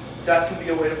 that can be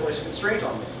a way to place a constraint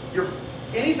on me.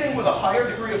 Anything with a higher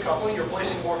degree of coupling, you're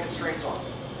placing more constraints on.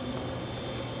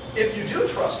 If you do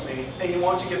trust me and you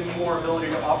want to give me more ability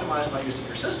to optimize my use of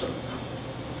your system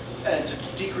and to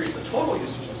decrease the total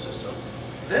usage of the system,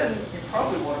 then you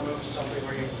probably want to move to something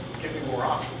where you give me more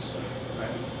options.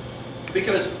 Right?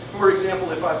 Because, for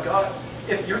example,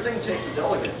 if your thing takes a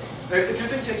delegate, if your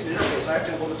thing takes an interface, I have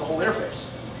to implement the whole interface.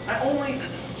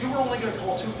 You were only going to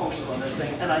call 2 functions on this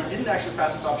thing, and I didn't actually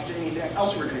pass this object to anything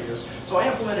else you were going to use. So I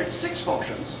implemented 6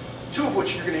 functions, 2 of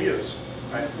which you're going to use.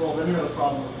 Right? Well, then you have a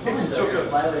problem with design, though. You're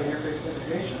violating interface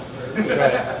segregation. The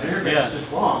interface is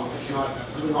just wrong. It's not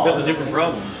doing all That's of a the different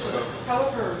things. problem.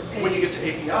 However, When you get to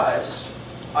APIs,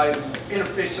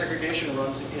 interface segregation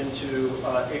runs into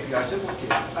API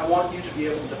simplification. I want you to be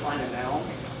able to define a noun.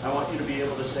 I want you to be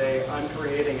able to say, I'm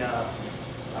creating an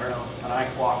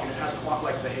iClock, and it has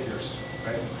clock-like behaviors,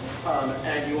 right?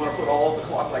 And you want to put all of the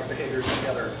clock-like behaviors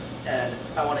together. And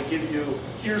I want to give you,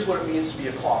 here's what it means to be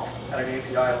a clock at an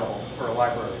API level for a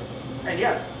library. And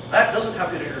yeah, that doesn't have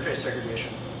good interface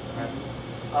segregation. Right?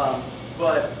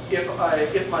 But if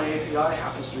my API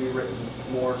happens to be written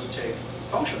more to take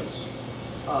functions,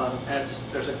 and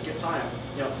there's a get time,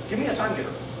 give me a time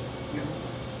giver.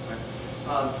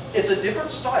 It's a different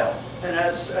style, and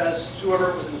as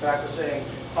whoever was in the back was saying,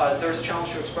 there's a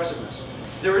challenge to expressiveness.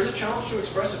 There is a challenge to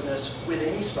expressiveness with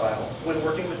any style when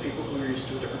working with people who are used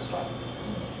to a different style.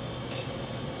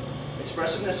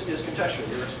 Expressiveness is contextual.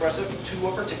 You're expressive to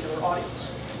a particular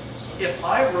audience. If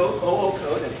I wrote OO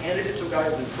code and handed it to a guy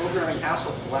who's been programming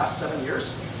Haskell for the last 7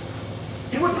 years,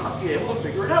 he would not be able to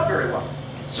figure it out very well.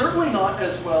 Certainly not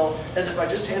as well as if I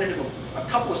just handed him a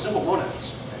couple of simple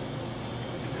monads.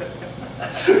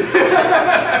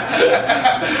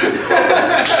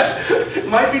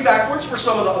 Might be backwards for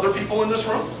some of the other people in this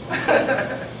room.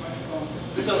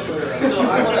 So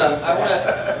I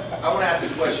want to ask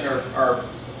this question or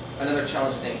another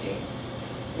challenge of thinking.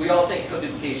 We all think code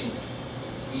duplication is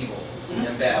evil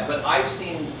and bad, but I've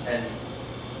seen an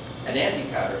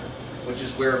anti-pattern, which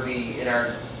is where we, in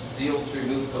our zeal to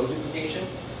remove code duplication,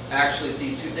 actually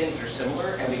see 2 things that are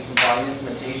similar, and we combine the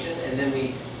implementation, and then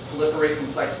we proliferate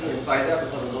complexity inside that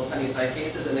because of little tiny side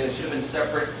cases, and then it should have been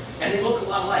separate, and they look a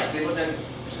lot alike. They look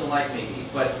alike maybe,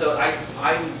 but so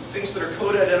I'm things that are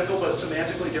code identical but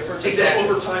semantically different. Exactly. So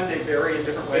over time they vary in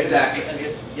different ways. Exactly. And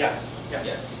Yes.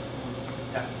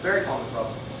 Yeah. Very common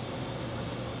problem.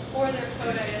 Or they're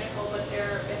code identical, but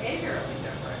they're behaviorally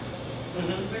different,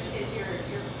 which is you're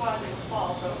causing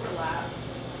false overlap.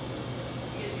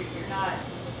 You're not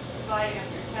dividing up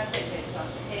your testing based on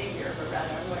behavior, but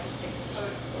rather I'm going to take the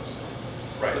code closely.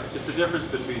 Right. It's a difference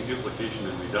between duplication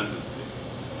and redundancy.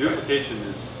 Duplication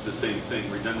is the same thing.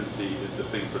 Redundancy is the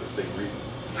thing for the same reason.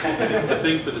 And it's the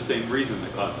thing for the same reason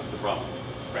that causes the problem.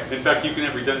 Right. In fact, you can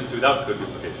have redundancy without code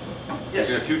duplication. Yes.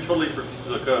 You can have 2 totally different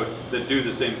pieces of code that do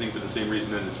the same thing for the same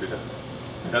reason, and it's redundant.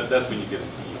 That's when you get it.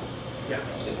 Yeah.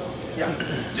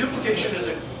 Duplication is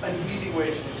an easy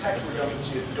way to detect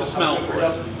redundancy if you It's don't a have smell a for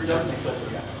it. redundancy filter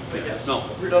yet. But yes, Smell.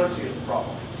 redundancy is the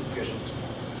problem. Duplication is the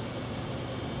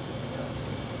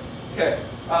Okay,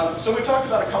 so we talked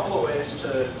about a couple of ways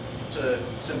to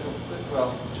simplify,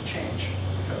 well, to change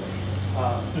code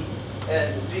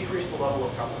and decrease the level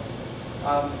of coupling.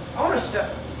 I want to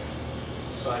step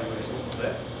sideways a little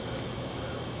bit.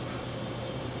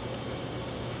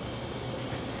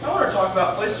 I want to talk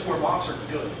about places where mocks are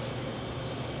good.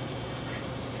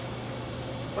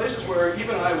 Places where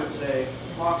even I would say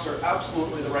mocks are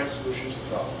absolutely the right solution to the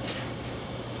problem.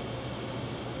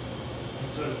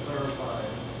 So to clarify,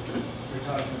 you're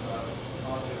talking about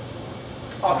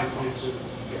Object mocks.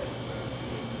 Yeah.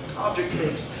 Object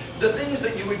fakes. The things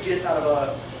that you would get out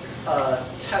of a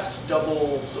test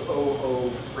doubles OO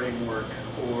framework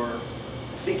or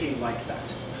thinking like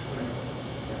that.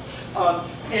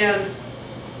 And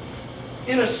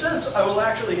in a sense, I will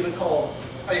actually even call,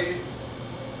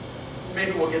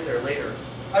 maybe we'll get there later.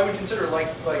 I would consider, like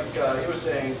it was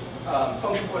saying,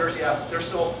 function pointers, yeah, they're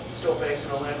still fakes,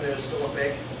 and a lambda is still a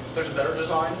fake. There's a better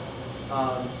design.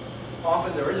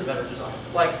 Often there is a better design,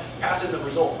 like pass in the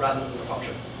result rather than the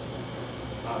function.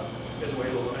 Is a way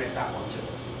to eliminate that one too.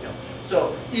 You know.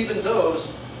 So even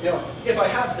those, you know, if I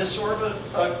have this sort of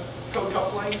a code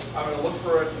coupling, I'm going to look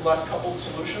for a less coupled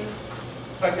solution.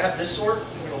 If I have this sort,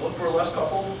 I'm going to look for a less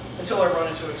coupled until I run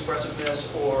into expressiveness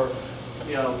or,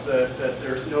 you know, that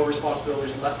there's no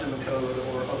responsibilities left in the code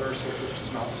or other sorts of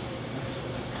smells.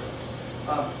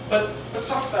 But let's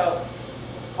talk about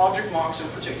object mocks in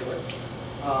particular.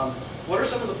 What are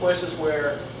some of the places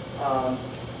where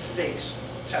fakes,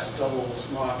 test doubles,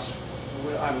 mocks,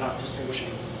 I'm not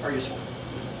distinguishing, are useful?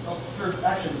 Well, for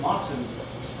actually mocks in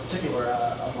particular,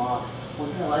 a mock, one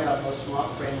thing I like about most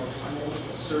mock frameworks, I'm able to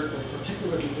assert that a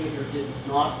particular behavior did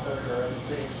not occur and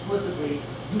say explicitly,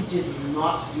 you did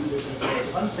not do this in code.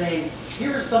 If I'm saying,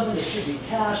 here is something that should be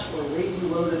cached or lazy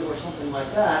loaded or something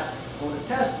like that, I want to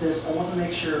test this, I want to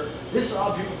make sure this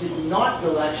object did not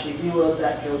go actually reload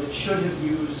that code. It should have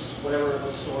used whatever it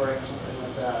was storing or something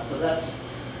like that. So that's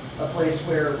a place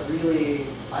where really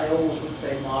I almost would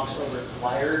say mocks are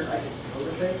required. I could code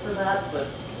a fake for that, but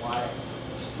why?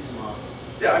 Just use mock.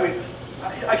 Yeah, I mean,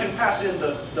 I can pass in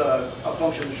a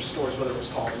function that just stores whether it was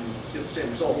called and get the same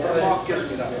result. Yeah, but a mock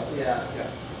gives me that. Yeah.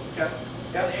 Okay.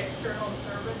 Yeah. An external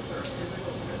service or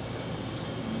physical system?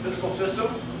 Physical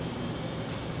system.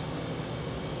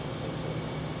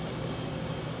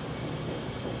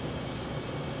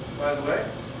 By the way,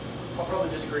 I'll probably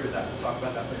disagree with that. We'll talk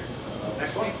about that later.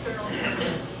 Next one. External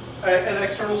service. And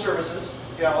external services.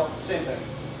 Yeah, same thing.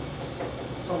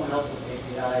 Someone else's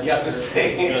API. Yeah, I was going to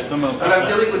say, Yeah, but I'm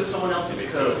dealing with someone else's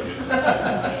code.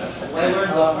 What I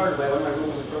learned the hard way, one of my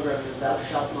rules of programming is thou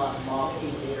shalt not mock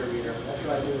a data reader. That's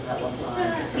what I did that one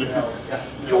time. No.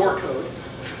 Your code.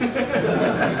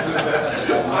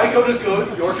 My code is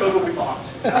good. Your code will be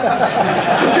mocked.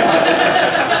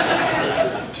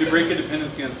 To break a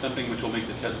dependency on something which will make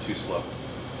the test too slow.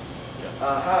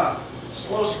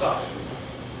 Slow stuff.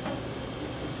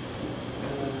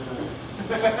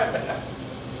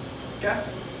 Okay.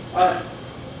 I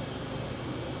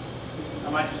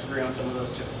might disagree on some of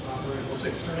those too. We'll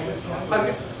see.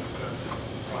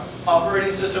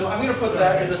 Operating system. I'm going to put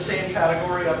that in the same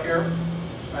category up here.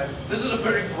 Right. This is a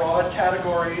pretty broad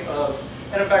category of,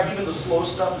 and in fact, even the slow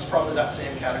stuff is probably that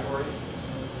same category.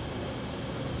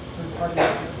 A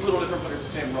little different, but it's the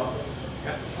same roughly.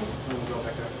 Okay. And we'll go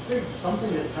back there. Say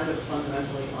something that's kind of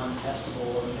fundamentally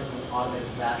untestable in terms of automated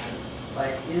fashion.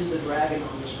 Like, is the dragon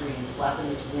on the screen flapping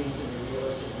its wings in a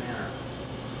realistic manner?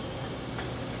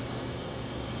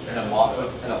 And a mock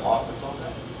that's on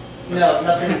that? No,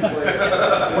 nothing.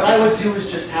 What I would do is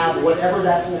just have whatever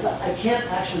that. I can't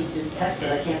actually detect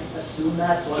it. I can't assume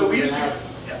that. So we used to have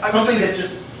something that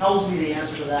just tells me the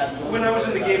answer to that. When I was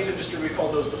in the games industry, we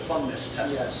called those the funness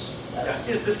tests. Yes.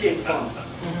 Yeah. Is this game fun? How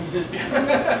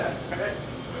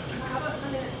about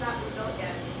something that's not been built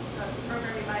yet? So if you're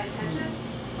programming by intention,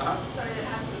 something that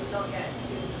hasn't been built yet.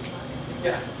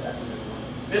 Yeah. That's a good one.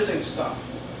 Missing stuff.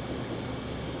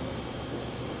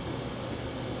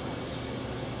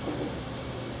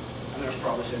 I'm going to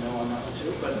probably say no on that one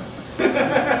too, but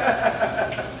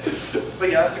but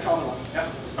yeah, that's a common one. Yeah.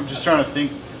 I'm just trying to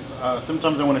think.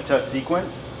 Sometimes I want to test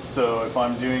sequence. So if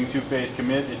I'm doing two-phase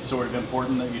commit, it's sort of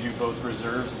important that you do both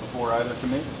reserves before either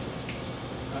commits.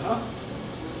 Okay.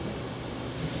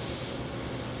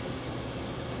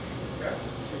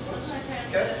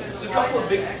 Okay. There's a couple of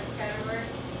big. X category.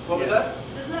 What was that?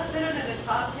 Doesn't that fit under the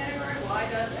top category? Y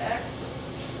does X?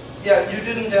 Yeah, you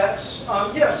didn't X.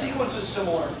 Yeah, sequence is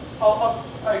similar.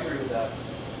 I agree with that.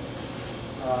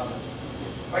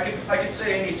 I could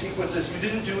say any sequences. You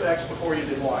didn't do X before you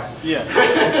did Y. Yeah,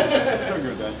 I agree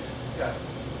with that. Yeah.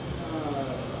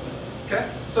 Okay.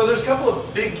 So there's a couple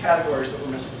of big categories that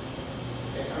we're missing.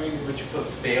 mean, would you put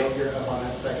failure up on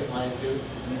that second line too?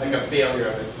 Like a failure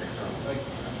of an external, like,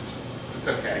 it's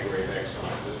a subcategory of an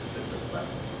external system, but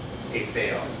a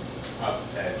fail up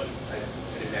at,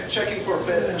 Checking for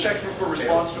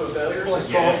response to a failure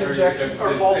system. Fault injection.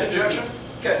 Or fault injection.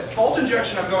 Okay, fault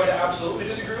injection I'm going to absolutely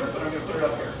disagree with, but I'm going to put it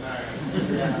up here.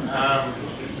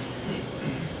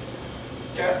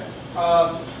 Okay.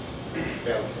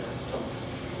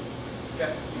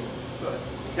 Okay. Go ahead.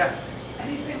 Yeah.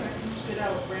 Anything that can spit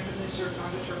out randomness or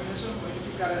non-determinism, like if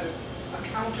you've got a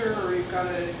counter or you've got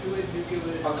a GUID, you give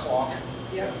it a clock.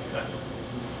 Yeah.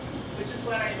 Which is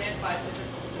what I meant by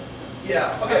physical system.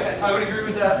 Yeah, okay, I would agree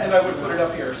with that, and I would put it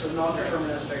up here, so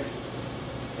non-deterministic.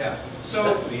 Yeah, so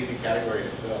that's an easy category to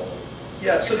fill.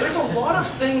 Yeah, so there's a lot of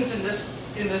things in this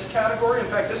category. In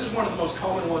fact, this is one of the most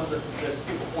common ones that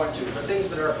people point to, the things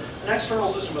that are an external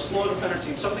system, a slow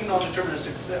dependency, something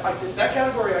non-deterministic. That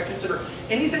category I consider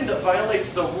anything that violates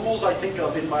the rules I think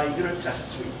of in my unit test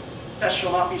suite. Tests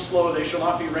shall not be slow, they shall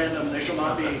not be random, they shall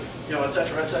not be, et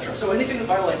cetera, et cetera. So anything that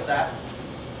violates that,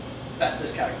 that's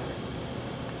this category.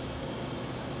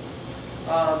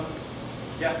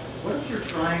 Yeah. What if you're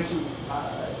trying to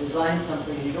design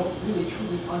something and you don't really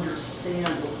truly understand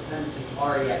what dependencies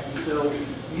are yet? And so you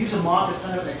use a mock as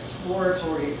kind of an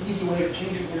exploratory, easy way to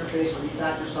change an interface or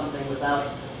refactor something without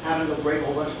having to break a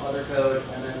whole bunch of other code,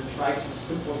 and then try to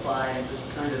simplify and just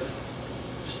kind of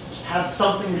just have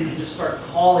something that you can just start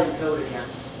calling code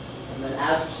against. And then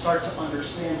as you start to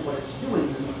understand what it's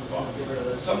doing, then you can get rid of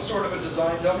this. Some sort of a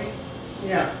design dummy?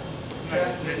 Yeah.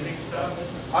 Missing stuff.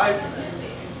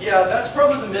 Yeah, that's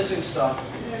probably the missing stuff.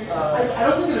 I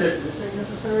don't think of it as missing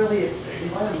necessarily.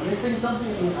 If I'm missing something,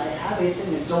 it means I have a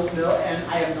thing and don't know, and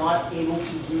I am not able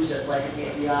to use it like an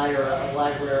API or a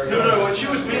library. No. What she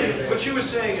was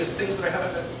saying is things that I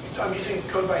haven't. I'm using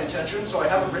code by intention, so I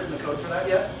haven't written the code for that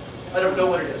yet. I don't know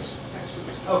what it is.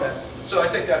 Okay. So I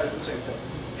think that is the same thing.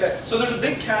 Okay. So there's a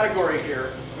big category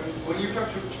here. When you try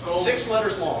to call 6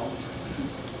 letters long.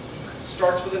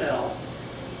 Starts with an L.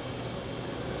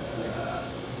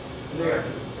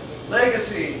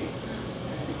 Legacy.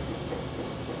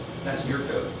 That's your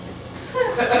code.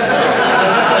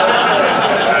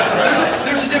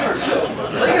 There's a difference though.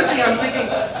 Legacy, I'm thinking,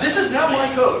 this is now my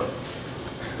code.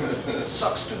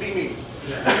 Sucks to be me.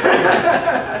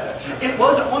 It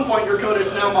was at one point your code,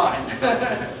 it's now mine.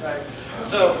 Right.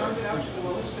 So. I it out to the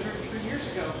lowest bidder 3 years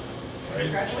ago. Right,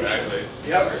 Congratulations. exactly.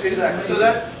 Yep, exactly. So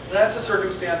that's a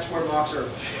circumstance where mocks are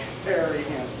very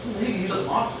handy. You can use a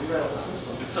mock to rewrite all the system.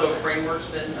 So frameworks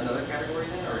then another category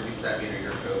then, or does that mean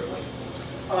your code or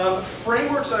links?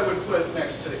 Frameworks I would put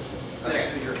next to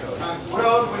your code. what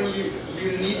about when you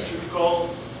need to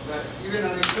call that even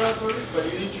an external service, but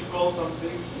you need to call some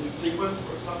things in sequence,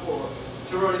 for example, or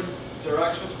several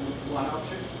interactions with one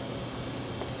object?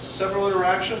 Several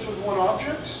interactions with one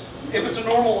object. If it's a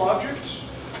normal object,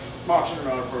 mocks are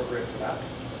not appropriate for that.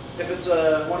 If it's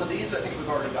one of these, I think we've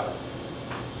already got it.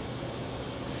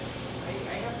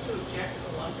 I have to object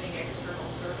to lumping external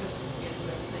service in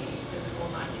with the physical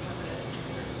non-deterministic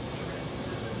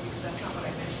system, because that's not what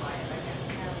I meant by it. I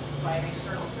meant by an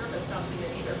external service something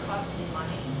that either costs me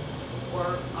money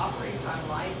or operates on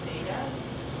live data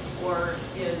or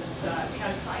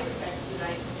has side effects that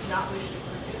I do not wish to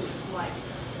produce, like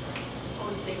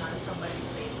posting on somebody's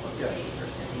Facebook page or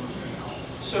sending email.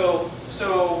 So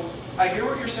I hear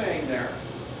what you're saying there,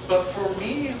 but for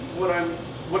me,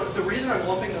 the reason I'm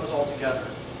lumping those all together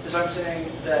is I'm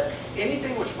saying that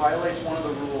anything which violates one of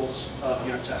the rules of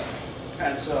unit testing,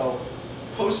 and so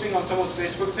posting on someone's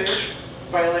Facebook page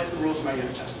violates the rules of my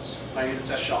unit tests. My unit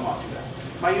test shall not do that.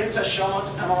 My unit test shall not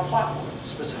depend on a platform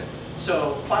specific.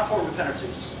 So platform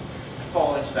dependencies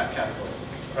fall into that category,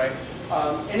 right?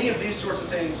 Any of these sorts of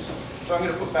things, so I'm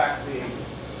going to put back the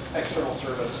external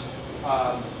service,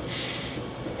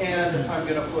 and I'm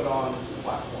going to put on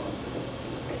platform.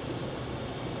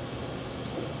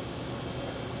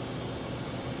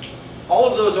 All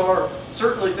of those are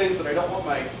certainly things that I don't want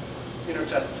my unit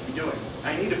test to be doing.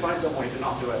 I need to find some way to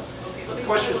not do it. Okay, but the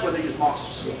question is whether they use mocks.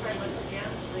 Once again,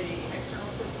 the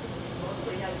external system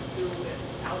mostly has to do with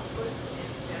outputs and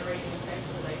generating effects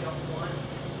that I don't want,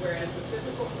 whereas the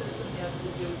physical system has to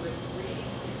do with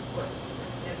reading inputs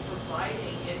and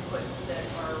providing inputs that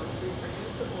are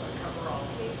reproducible and cover all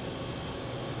cases.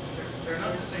 They're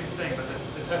not the same thing, but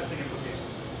the testing implications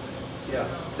are the same.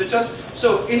 Yeah. The test.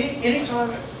 So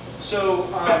anytime. So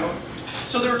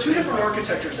there are two different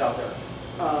architectures out there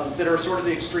that are sort of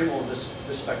the extreme of this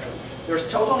spectrum. There's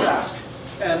tell don't ask,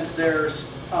 and there's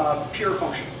pure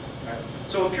function. Right?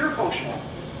 So in pure function,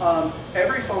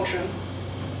 every function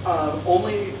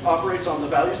only operates on the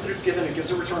values that it's given. It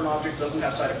gives a return object, doesn't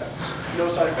have side effects. No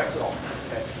side effects at all.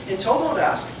 Okay. In toe mode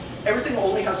ask, everything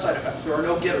only has side effects. There are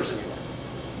no getters anymore.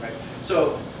 Right?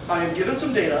 So I am given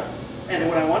some data, and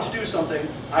when I want to do something,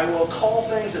 I will call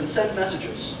things and send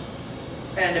messages.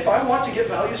 And if I want to get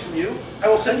values from you, I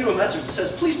will send you a message that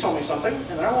says, please tell me something,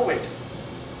 and then I will wait.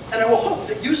 And I will hope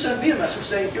that you send me a message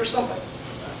saying, here's something.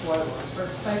 That's why I start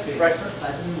typing. Right. Start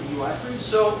typing in the UI for you.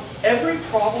 So every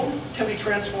problem can be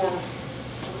transformed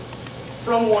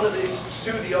from one of these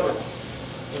to the other one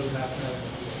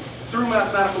through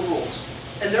mathematical rules.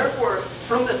 And therefore,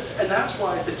 and that's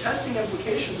why the testing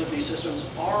implications of these systems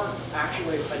are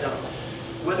actually identical.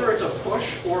 Whether it's a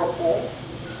push or a pull,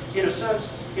 in a sense,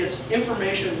 it's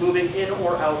information moving in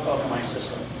or out of my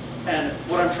system. And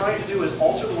what I'm trying to do is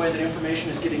alter the way that information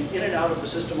is getting in and out of the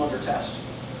system under test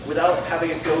without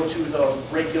having it go to the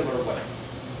regular way.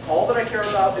 All that I care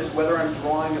about is whether I'm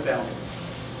drawing a boundary.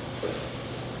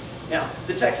 Now,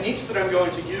 the techniques that I'm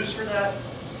going to use for that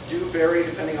do vary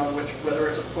depending on whether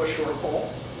it's a push or a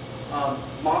pull.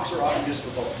 Mocks are often used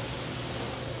for both.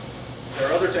 There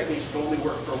are other techniques that only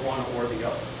work for one or the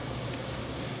other.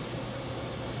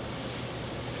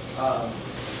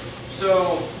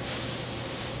 So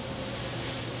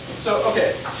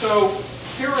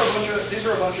here are these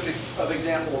are a bunch of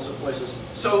examples of places.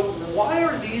 So why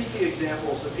are these the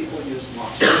examples that people use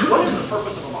mocks? What is the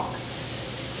purpose of a mock?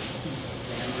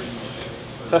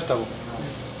 Test double.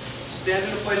 Stand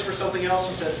in a place for something else.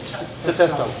 You said It's a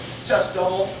test double. Test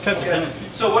double. Okay.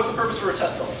 So what's the purpose for a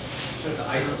test double? To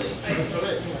isolate.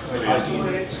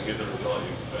 Isolate. To get the result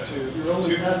you expect. You're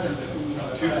only testing.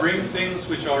 To bring things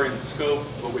which are in scope,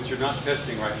 but which you're not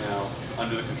testing right now,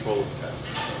 under the control of the test.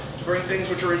 To bring things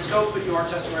which are in scope but you aren't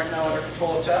testing right now under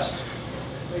control of test.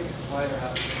 Make it compiler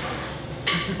happen.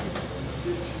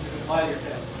 To compile your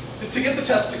tests. To get the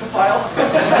test to compile. To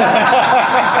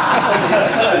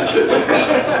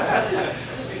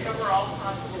cover all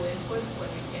possible inputs when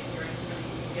you can't guarantee you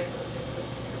can get those inputs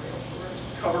from your real source.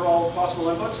 Cover all possible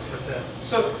inputs.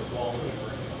 So,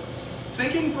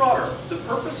 thinking broader, the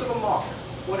purpose of a mock,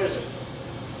 what is it?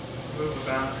 Remove a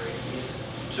boundary.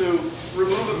 To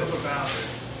remove a boundary.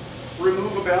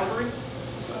 Remove a boundary?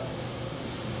 What's that?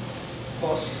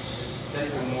 Plus?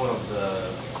 Testing more of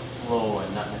the flow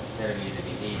and not necessarily the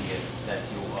behavior that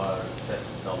you are test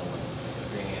doubling,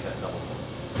 bringing a test double.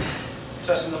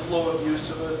 Testing the flow of use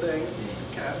of a thing.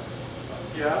 Okay.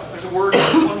 Yeah, there's a word,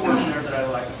 one word in there that I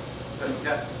like.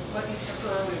 Yeah. Let you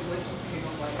temporarily avoid something you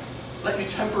don't like. Let you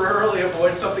temporarily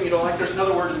avoid something you don't like. There's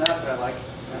another word in that I like.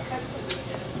 That's the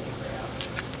dependency graph.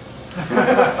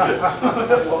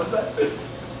 What was that?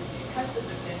 Cut the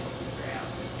dependency graph.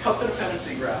 Cut the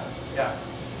dependency graph. Yeah.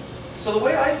 So the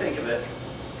way I think of it,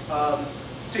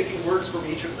 taking words from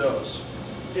each of those,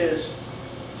 is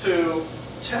to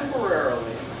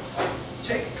temporarily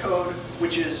take code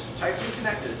which is tightly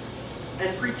connected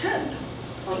and pretend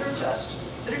under test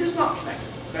that it is not connected,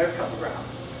 that I've cut the graph.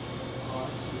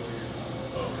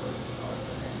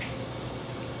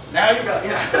 Now you got,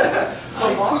 yeah. So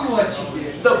I see mocks, what you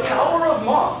did. the power of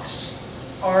mocks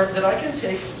are that I can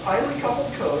take highly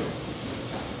coupled code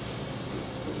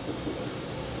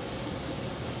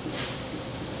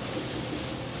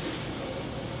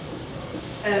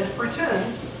and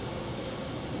pretend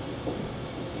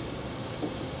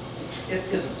it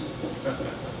isn't.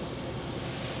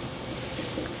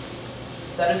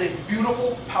 That is a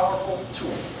beautiful, powerful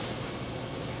tool.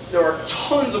 There are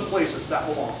tons of places that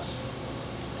belongs.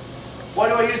 Why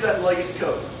do I use that in legacy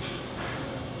code?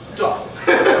 Duh.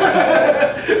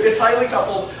 It's highly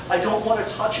coupled. I don't want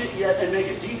to touch it yet and make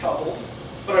it decoupled,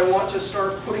 but I want to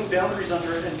start putting boundaries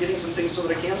under it and getting some things so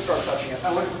that I can start touching it.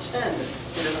 I want to pretend it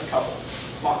isn't coupled.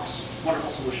 Mocks,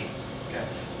 wonderful solution. Okay.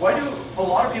 Why do a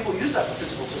lot of people use that for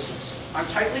physical systems? I'm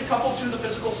tightly coupled to the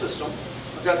physical system.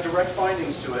 I've got direct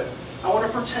bindings to it. I want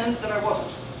to pretend that I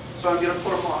wasn't. So I'm going to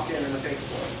put a mock in and a fake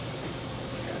for it.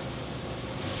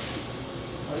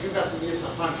 You guys can use a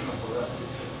function for that.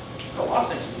 A lot of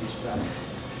things can be used for that.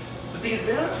 But the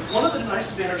one of the nice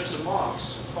advantages of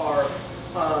mocks are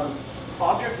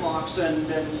object mocks and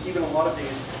even a lot of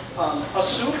these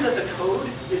assume that the code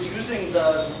is using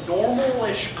the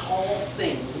normal-ish call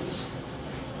things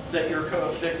that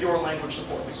your language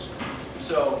supports.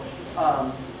 So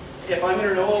if I'm in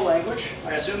an OO language,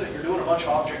 I assume that you're doing a bunch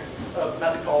of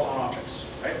method calls on objects,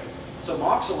 right? So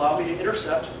mocks allow me to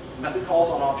intercept method calls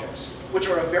on objects, which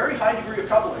are a very high degree of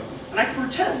coupling. And I can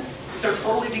pretend that they're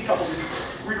totally decoupled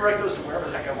and redirect those to wherever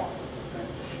the heck I want. Right?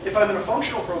 If I'm in a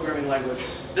functional programming language,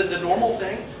 then the normal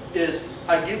thing is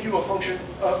I give you a function,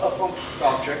 a func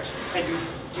object, and you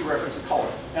dereference a color.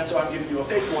 And so I'm giving you a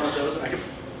fake one of those, and I can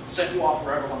send you off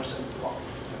wherever I want to send you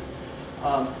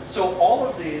off. So all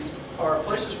of these are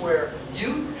places where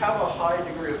you have a high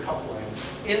degree of coupling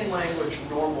in language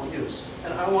normal use,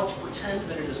 and I want to pretend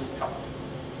that it isn't coupled.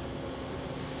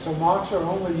 So mocks are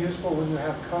only useful when you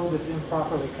have code that's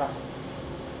improperly coupled.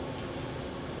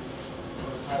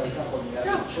 It's highly coupled, you have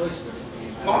no choice but it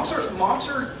being. Mocks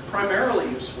are primarily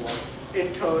useful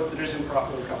in code that is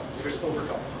improperly coupled, that is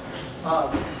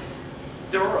overcoupled.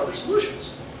 There are other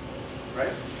solutions,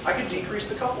 right? I could decrease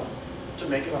the coupling to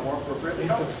make it more appropriately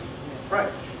coupled.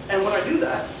 Right. And when I do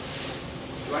that,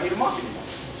 do I need a mock anymore?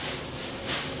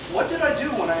 What did I do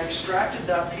when I extracted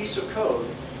that piece of code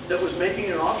that was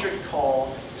making an object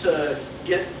call to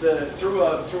get through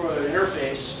an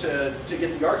interface to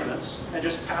get the arguments and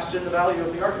just passed in the value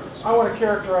of the arguments? I want to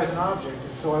characterize an object,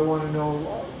 and so I want to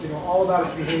know, all about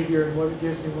its behavior and what it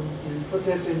gives me when you put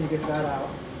this in, you get that out.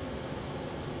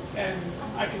 And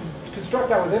I can construct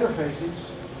that with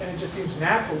interfaces, and it just seems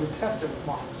natural to test it with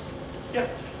mocks. Yeah.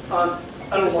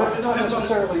 And a lot of That's it not depends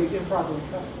necessarily improperly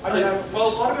cut. well,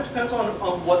 a lot of it depends on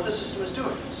what the system is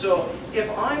doing. So if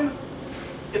I'm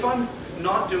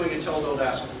not doing a tell don't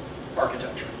ask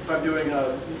architecture, if I'm doing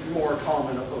a more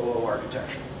common OO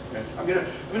architecture, okay, I'm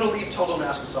gonna leave tell don't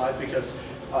ask aside because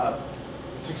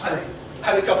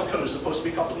highly coupled code is supposed to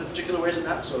be coupled in particular ways in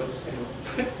that, so it's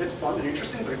it's fun and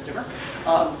interesting, but it's different.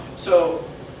 So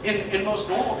in most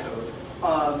normal code,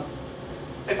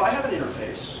 if I have an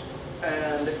interface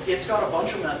and it's got a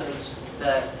bunch of methods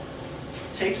that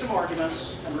take some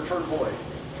arguments and return void,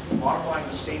 modifying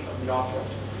the state of the object,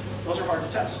 those are hard to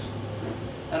test.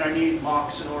 And I need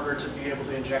mocks in order to be able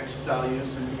to inject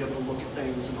values and be able to look at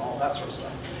things and all that sort of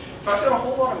stuff. If I've got a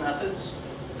whole lot of methods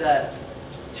that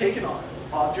take an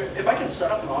object, if I can set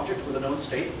up an object with a known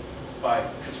state by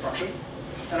construction,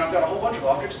 and I've got a whole bunch of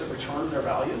objects that return their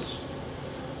values,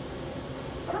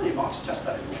 I don't need mocks to test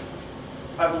that anymore.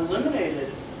 I've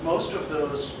eliminated most of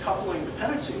those coupling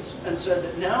dependencies and said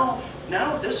that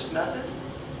now this method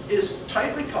is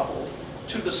tightly coupled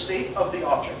to the state of the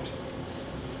object.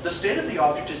 The state of the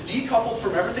object is decoupled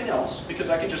from everything else because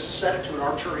I can just set it to an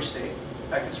arbitrary state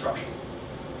at construction.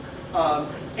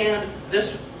 And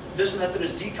this method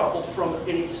is decoupled from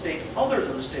any state other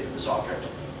than the state of this object,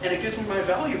 and it gives me my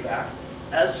value back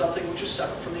as something which is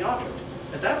separate from the object.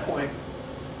 At that point,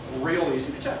 real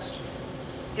easy to test.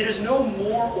 It is no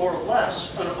more or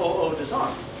less an OO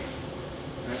design.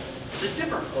 Right? It's a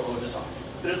different OO design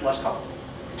that is less coupled.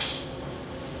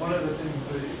 One of the things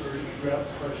that you asked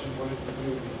the question, what did you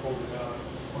do when you pulled it out?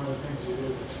 One of the things you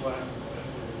did was flatten the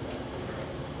events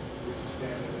around. You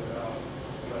expanded it out,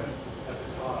 but at the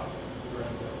top, there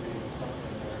ends up being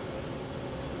something there that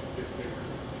gets bigger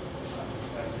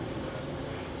as you do that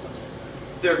to some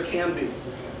extent. There can be.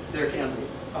 There can be.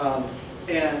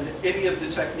 And any of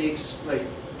the techniques, like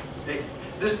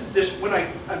when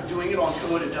I'm doing it on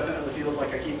code, it definitely feels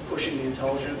like I keep pushing the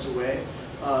intelligence away.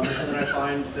 And then I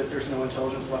find that there's no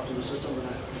intelligence left in the system, and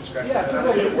I can scratch my head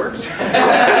like it works.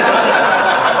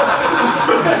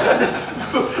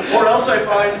 Or else I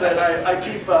find that I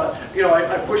keep,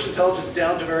 I push intelligence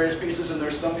down to various pieces, and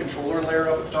there's some controller layer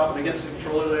up at the top, and I get to the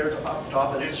controller layer up at the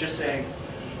top, and it's just saying,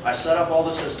 I set up all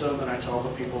the system, and I tell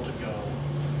the people to go.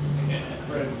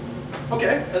 Right.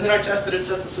 Okay, and then I test that it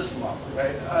sets the system up,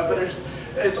 right? But it's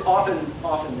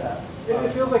often that.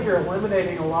 It feels like you're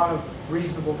eliminating a lot of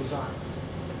reasonable design.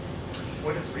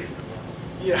 What is reasonable?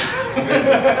 Yeah.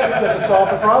 Does it solve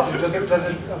the problem? Does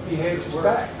it behave to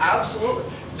spec?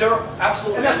 Absolutely. There are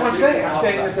absolutely. And that's what I'm saying. I'm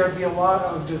saying that there'd be a lot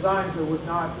of designs that would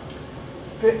not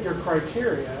fit your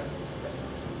criteria.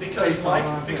 Because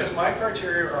my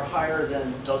criteria are higher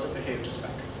than does it behave to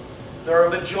spec. There are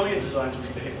a bajillion designs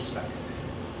which behave to spec.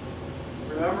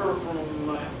 Remember from,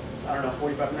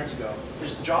 45 minutes ago,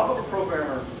 it's the job of a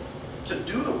programmer to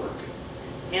do the work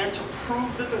and to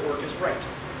prove that the work is right.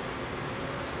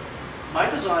 My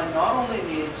design not only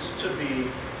needs to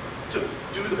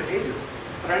do the behavior,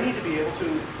 but I need to be able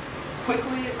to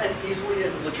quickly and easily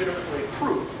and legitimately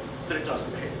prove that it does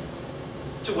the behavior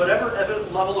to whatever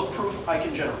level of proof I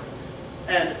can generate.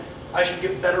 And I should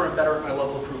get better and better at my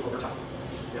level of proof over time.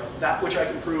 That which I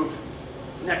can prove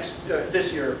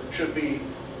this year should be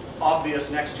obvious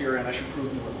next year, and I should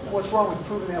prove more than that. What's wrong with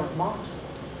proving that with mocks?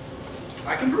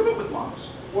 I can prove it with mocks.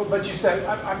 Well, but you said,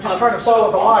 I'm just trying to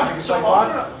follow the logic. So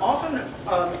often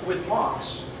with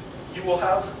mocks, you will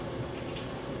have,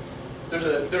 there's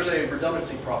a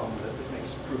redundancy problem with it that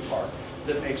makes proof hard,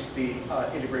 that makes the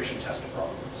integration test a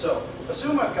problem. So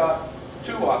assume I've got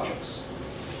two objects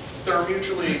that are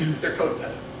they're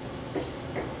codependent.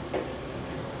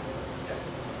 Okay.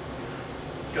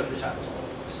 Because this happens all over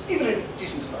the place. even in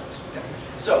decent designs. Okay.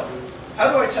 So,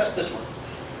 how do I test this one?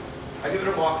 I give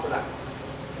it a mock for that.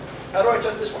 How do I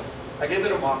test this one? I give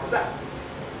it a mock of that.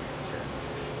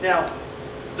 Now,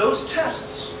 those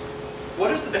tests,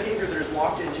 what is the behavior that is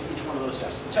locked into each one of those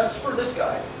tests? The test for this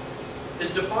guy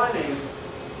is defining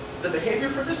the behavior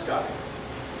for this guy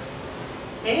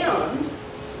and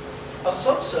a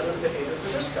subset of the behavior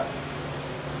for this guy,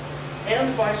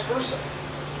 and vice versa.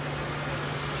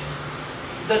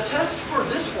 The test for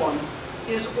this one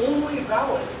is only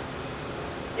valid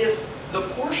if the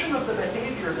portion of the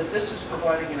behavior that this is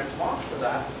providing in its mock for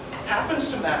that happens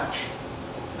to match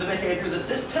the behavior that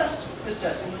this test is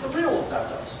testing that the real of that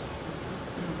does.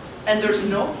 And there's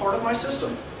no part of my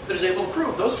system that is able to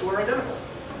prove those two are identical.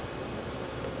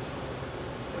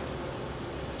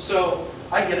 So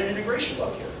I get an integration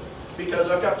bug here, because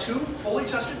I've got two fully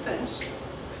tested things,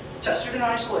 tested in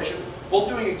isolation, both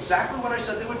doing exactly what I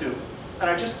said they would do, and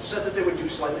I just said that they would do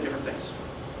slightly different things.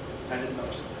 I didn't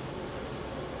notice it.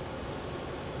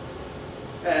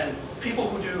 And people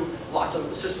who do lots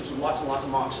of systems with lots and lots of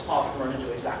mocks often run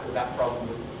into exactly that problem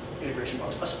with integration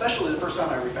bugs, especially the first time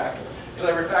I refactor. Because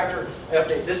I refactor, I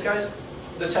update this guy's,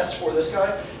 the tests for this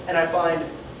guy, and I find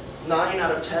 9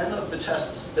 out of 10 of the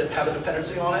tests that have a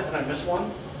dependency on it, and I miss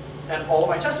one, and all of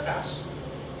my tests pass.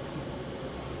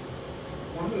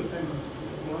 One of the things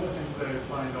that I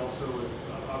find also with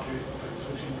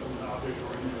switching from an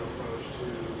object-oriented approach to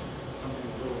something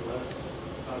a little less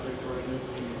object-oriented,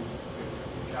 meaning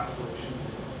encapsulation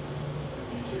and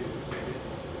mutated state,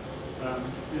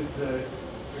 is that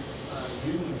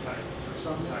union types or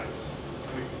subtypes,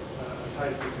 like a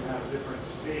type that can have different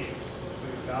states,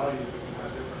 like a value that can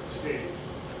have different states,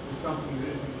 is something that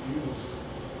isn't used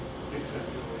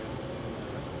extensively in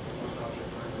most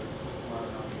object-oriented,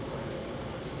 modern object-oriented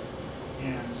frameworks.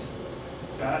 And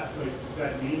that, like,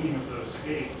 that naming of those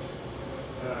states,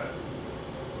 I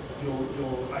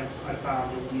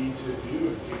found you'll need to do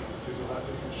in cases because you'll have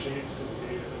different shapes to the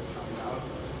data that's coming out of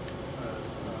a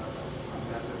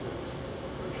method that's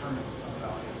returning some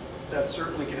value. That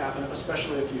certainly can happen,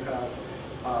 especially if you have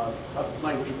a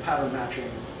language of pattern matching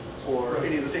or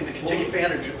any of the thing that can take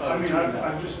advantage of I mean, doing that.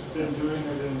 I've just been doing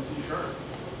it in C#. I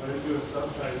do a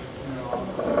subtype, on a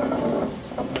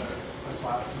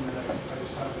class, and then I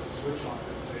just have to switch on it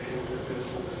and say, is it this,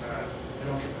 is it that? I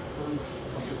don't get the proof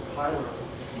from just a compiler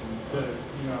that,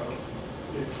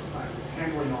 it's not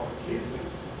handling all the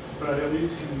cases, but I at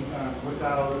least can,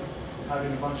 without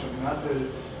having a bunch of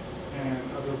methods and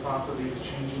other properties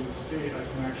changing the state, I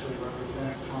can actually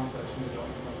represent concepts in the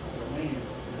domain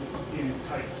in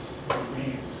types or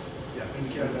names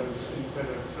instead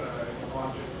of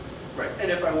objects. Right, and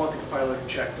if I want the compiler to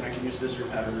check, then I can use visitor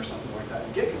pattern or something like that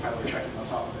and get compiler checking on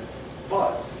top of it.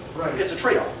 But it's a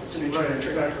trade-off. It's an engineering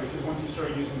trade-off. Exactly, because once you start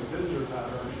using the visitor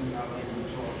pattern, you have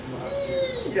you'll have to.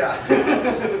 Yeah.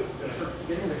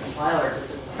 Getting the compiler to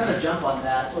kind of jump on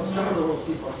that. Let's jump into the world of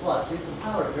C++. See the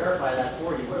compiler to verify that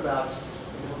for you. What about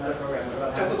metaprogramming? What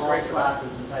about having false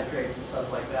classes and type traits and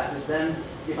stuff like that? Because then,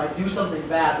 if I do something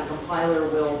bad, the compiler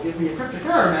will give me a cryptic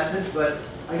error message, but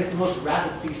I get the most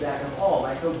rapid feedback of all.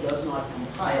 My code does not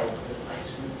compile because I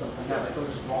screwed something up. My code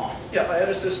is wrong. Yeah, I had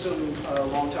a system a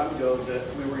long time ago that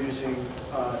we were using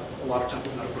a lot of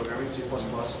template metaprogramming in C++,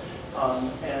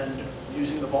 and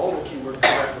using the volatile keyword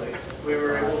correctly, we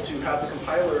were able to have the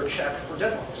compiler check for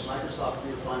deadlocks. Microsoft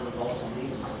redefined what volatile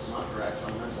means, so it's not correct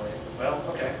fundamentally. Well,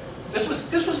 okay. This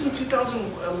was in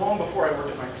 2000, long before I worked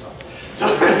at Microsoft. So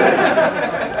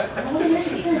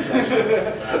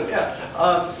yeah,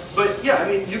 but yeah, I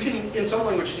mean, you can, in some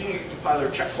languages, you can get the compiler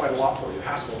check quite a lot for you.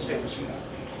 Haskell is famous for that.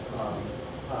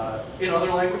 In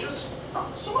other languages,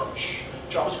 not so much.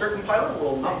 JavaScript compiler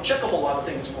will not check a whole lot of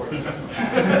things for you.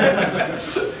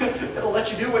 It'll let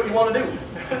you do what you want to do,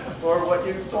 or what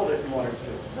you told it you wanted to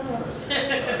do.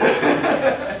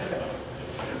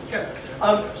 Okay.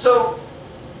 So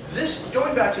this,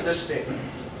 going back to this statement,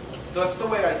 that's the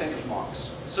way I think of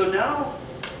mocks. So now,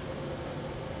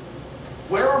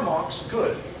 where are mocks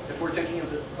good, if we're thinking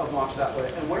of mocks that way,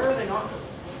 and where are they not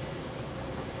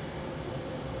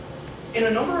good? In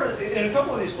a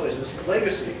couple of these places,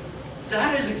 legacy,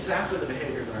 that is exactly the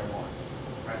behavior that I want.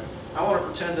 Right? I want to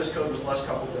pretend this code was less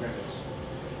coupled than it is.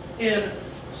 In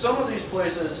some of these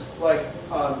places, like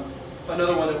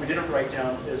another one that we didn't write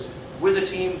down is with a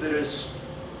team that has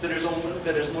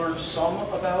learned some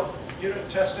about unit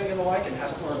testing and the like, and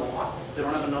hasn't learned a lot. They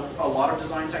don't have a lot of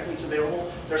design techniques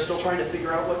available. They're still trying to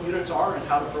figure out what units are and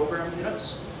how to program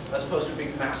units, as opposed to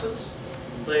big masses.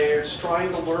 They're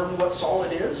trying to learn what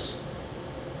solid is.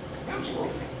 Absolutely.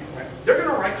 Right? They're going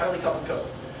to write highly coupled code.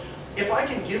 If I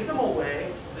can give them a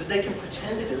way that they can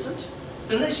pretend it isn't,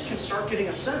 then they can start getting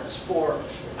a sense for,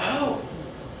 oh,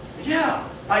 yeah,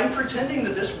 I'm pretending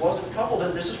that this wasn't coupled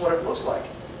and this is what it looks like.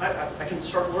 I can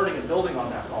start learning and building on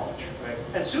that knowledge, right?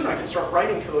 And soon I can start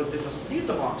writing code that doesn't need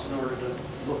the mocks in order to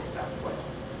look that way.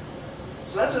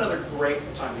 So that's another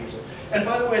great time to use it. And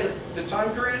by the way, the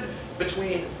time period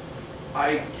between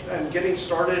I'm getting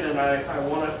started and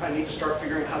I need to start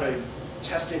figuring out how to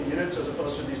test in units as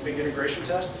opposed to these big integration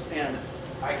tests, and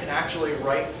I can actually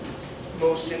write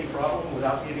most any problem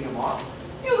without needing a mock.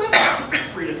 You know,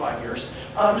 that's 3 to 5 years.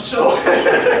 So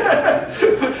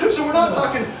we're not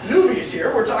talking newbies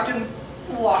here, we're talking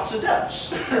lots of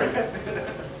devs.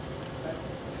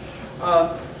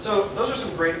 So those are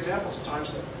some great examples of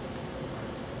times that.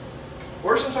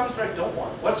 Or sometimes that I don't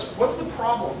want. What's the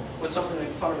problem with something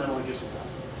that fundamentally gives me that?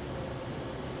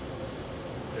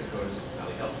 The code is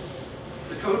highly coupled.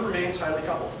 The code remains highly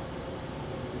coupled.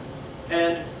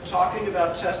 And talking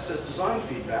about tests as design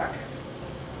feedback,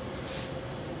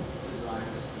 Design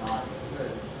is not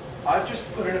good. I've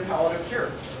just put in a palliative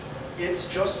cure. It's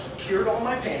just cured all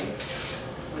my pain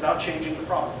without changing the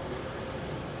problem.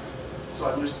 So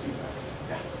I lose the feedback.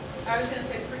 Yeah. I was going to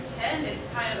say pretend is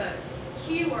kind of a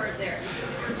keyword there.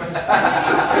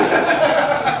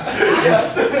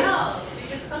 Yes. No,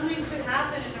 because something could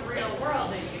happen in the real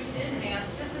world that you didn't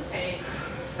anticipate.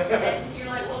 And you're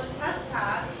like, well, the test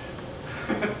passed,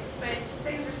 but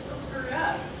things are still screwed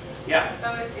up. Yeah.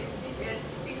 So it's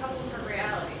decoupled from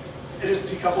reality. It is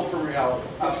decoupled from reality.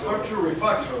 It's hard to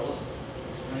refactor also.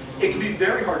 It can be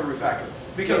very hard to refactor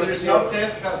because there's no no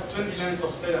test has 20 lines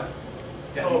of setup.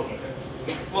 Yeah. Oh,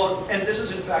 well, and this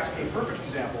is in fact a perfect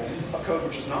example of code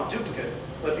which is not duplicate,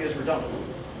 but is redundant.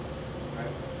 Right?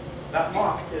 That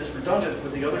mock is redundant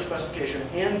with the other specification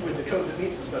and with the code that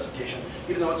meets the specification,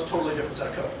 even though it's a totally different set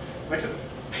of code. It makes it a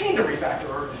pain to refactor,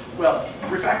 or, well,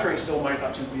 refactoring still might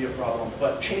not be a problem,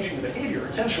 but changing the behavior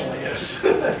intentionally is.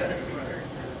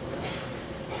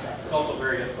 It's also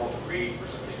very difficult to read for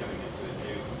somebody coming into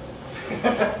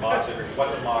a new mocks.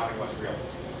 What's a mock and what's real?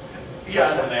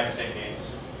 Especially when they have the same names.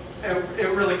 It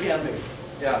really can be.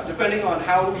 Yeah, depending on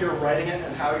how you're writing it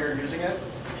and how you're using it.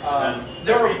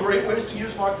 There are great ways to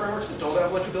use mock frameworks that don't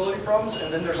have legibility problems,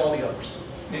 and then there's all the others.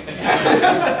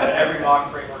 Every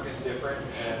mock framework is different,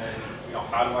 and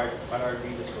how do I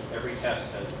read this? Every test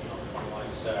has 20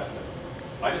 lines of setup.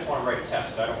 I just want to write a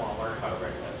test. I don't want to learn how to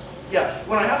write a test. Yeah,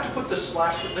 when I have to put the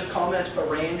comment,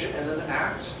 arrange, and then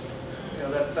act,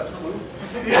 that's a clue.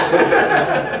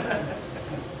 Yeah.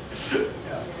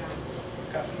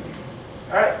 Okay.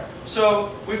 All right.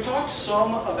 So we've talked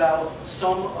some about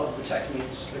some of the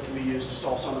techniques that can be used to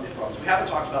solve some of these problems. We haven't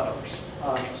talked about others.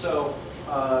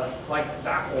 Like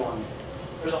that one,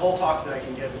 there's a whole talk that I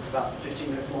can give. It's about 15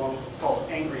 minutes long, called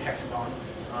Angry Hexagon,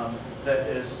 that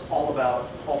is all about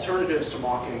alternatives to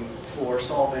mocking for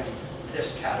solving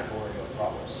this category of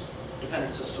problems,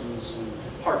 dependent systems and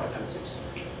hard dependencies.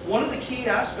 One of the key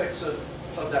aspects of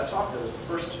that talk, though, is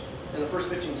in the first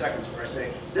 15 seconds, where I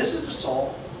say, this is to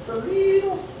solve the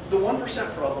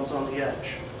 1% problems on the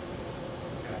edge.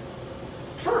 Okay.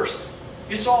 First,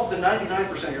 you solve the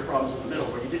 99% of your problems in the middle,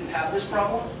 where you didn't have this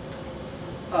problem,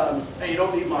 and you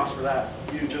don't need mocks for that.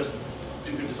 You just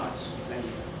do good designs, and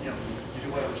you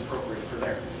do whatever's appropriate for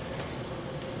there.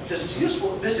 This is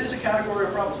useful. This is a category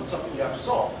of problems. It's something you have to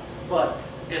solve, but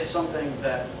it's something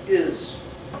that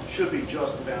should be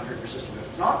just the boundary of your system. If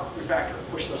it's not, refactor it,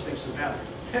 push those things to the boundary,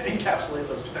 encapsulate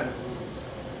those dependencies.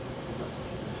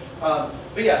 But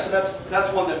yeah, so that's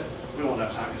one that we won't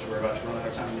have time because we're about to run out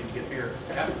of time. We need to get beer.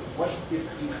 Yeah.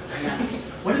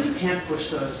 What if you can't push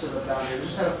those to the boundary? I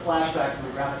just had a flashback from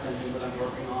a graphics engine that I'm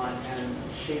working on and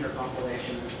shader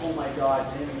compilation. And oh my God,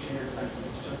 naming shader dependencies.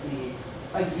 It took me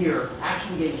a year,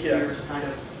 actually a year to kind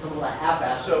of come up with a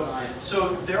half-assed design.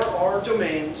 So there are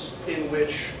domains in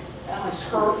which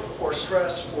perf or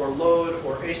stress or load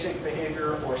or async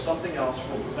behavior or something else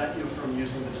will prevent you from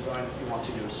using the design that you want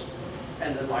to use,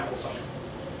 and then life will suffer.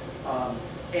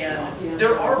 And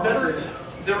there are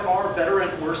better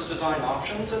and worse design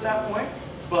options at that point,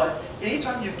 but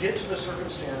anytime you get to the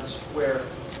circumstance where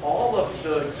all of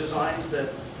the designs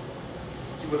that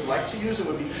you would like to use and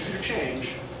would be easy to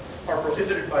change are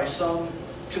prohibited by some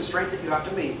constraint that you have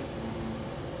to meet,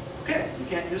 okay, you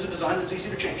can't use a design that's easy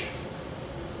to change.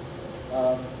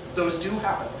 Those do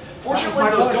happen. Fortunately,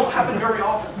 those don't happen very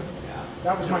often. Yeah.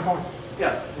 That was my point.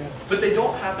 Yeah, but they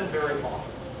don't happen very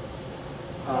often.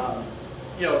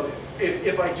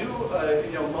 If I do,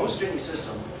 most any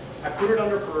system, I put it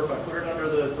under perf, I put it under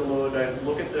the load, I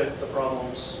look at the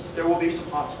problems. There will be some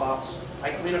hot spots.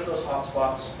 I clean up those hot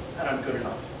spots, and I'm good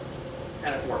enough,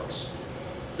 and it works.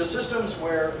 The systems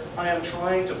where I am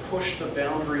trying to push the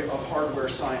boundary of hardware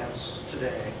science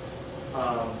today,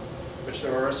 which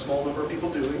there are a small number of people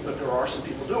doing, but there are some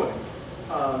people doing.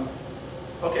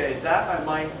 Okay, that I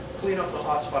might clean up the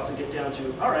hotspots and get down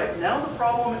to, all right, now the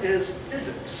problem is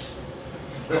physics.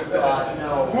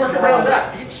 No. Work around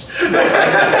that, Peach.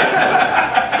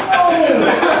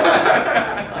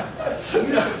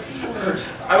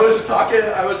 I was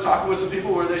talking with some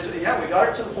people where they said, yeah, we got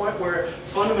it to the point where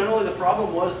fundamentally the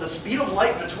problem was the speed of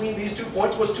light between these 2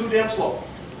 points was too damn slow.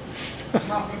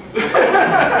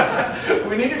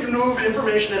 We needed to move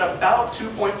information at about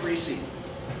 2.3 C.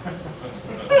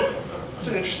 It's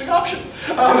an interesting option.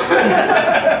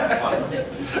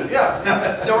 Yeah,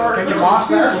 there are. Can you mock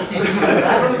that?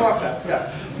 I don't mock that.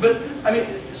 Yeah, but I mean,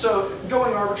 so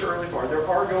going arbitrarily far, there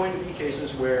are going to be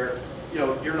cases where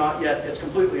you're not yet. It's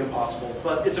completely impossible,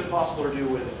 but it's impossible to do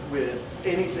with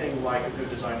anything like a good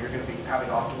design. You're going to be having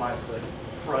to optimize the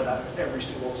crud out of every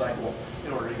single cycle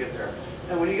in order to get there.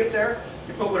 And when you get there,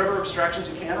 you put whatever abstractions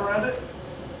you can around it.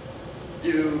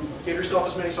 You give yourself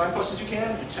as many signposts as you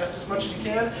can, you test as much as you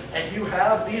can, and you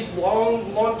have these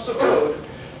long lumps of code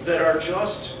that are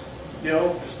just,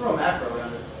 Just throw a macro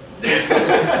around it.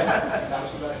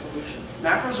 That's the best solution.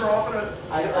 Macros are often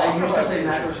I used to say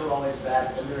macros are always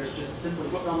bad, but there's just simply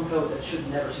some code that should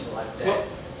never see the light of day. Well,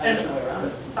 There's no way around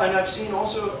it. And I've seen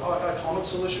also a common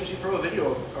solution is you throw a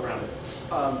video around it.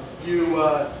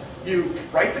 You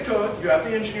write the code, you have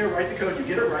the engineer write the code, you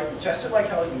get it right, you test it like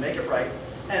hell, you make it right.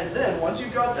 And then, once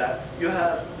you've got that, you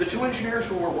have the 2 engineers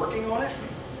who were working on it,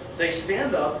 they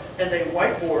stand up and they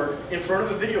whiteboard in front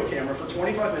of a video camera for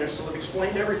 25 minutes so they've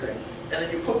explained everything. And then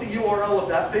you put the URL of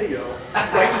that video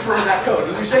right in front of that code.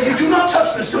 And you say, you do not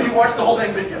touch this till you watch the whole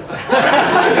dang video.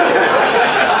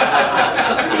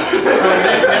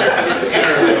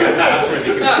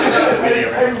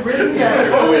 I've written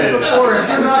that before. If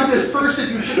you're not this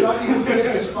person, you should not be looking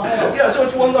at this file. Yeah, so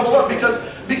it's one level up because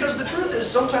the truth is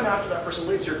sometime after that person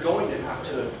leaves, you're going to have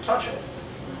to touch it.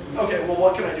 Okay, well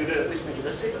what can I do to at least make it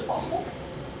as safe as possible?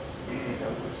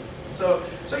 So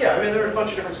yeah, I mean there are a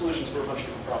bunch of different solutions for a bunch of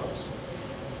different problems.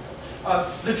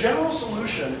 The general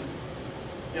solution,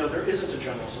 there isn't a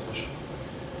general solution.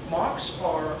 Mocks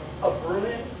are a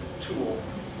brilliant tool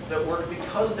that work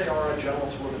because they are a general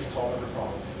tool that can solve every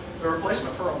problem. The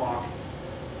replacement for a mock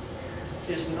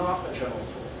is not a general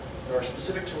tool. There are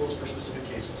specific tools for specific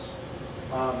cases.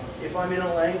 If I'm in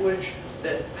a language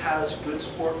that has good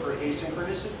support for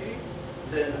asynchronicity,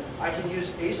 then I can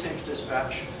use async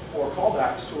dispatch or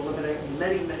callbacks to eliminate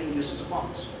many, many uses of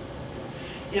mocks.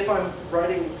 If I'm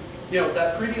writing,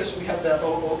 that previous we had that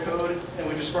OO code and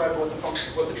we described what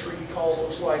the tree call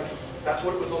looks like. That's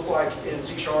what it would look like in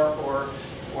C# or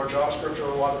JavaScript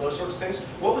or a lot of those sorts of things.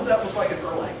 What would that look like in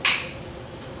Erlang?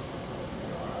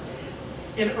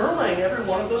 In Erlang, every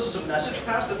one of those is a message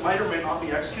pass that might or may not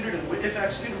be executed, and if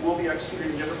executed, will be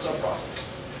executed in different subprocesses.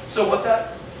 So what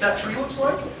that tree looks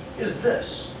like is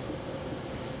this.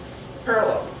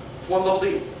 Parallel, one level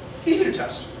deep, easy to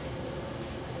test.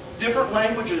 Different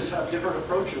languages have different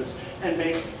approaches and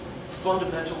make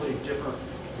fundamentally different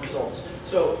results.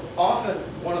 So often,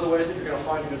 one of the ways that you're going to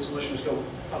find a good solution is go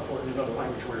hunt for it in another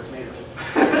language where it's native,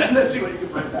 and then see what you can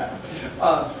bring back.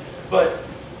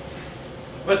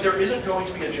 But there isn't going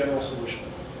to be a general solution.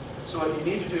 So what you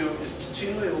need to do is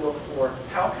continually look for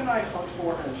how can I hunt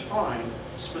for and find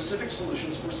specific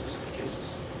solutions for specific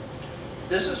cases.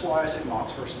 This is why I say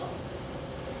mocks are a smell.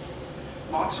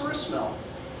 Mocks are a smell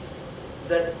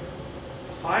that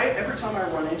every time I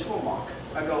run into a mock,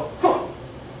 I go, huh,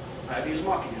 I have to use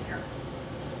mocking in here.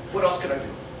 What else could I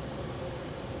do?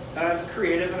 And I'm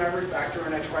creative and I refactor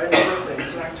and I try a number of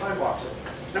things and I time box it.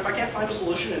 And if I can't find a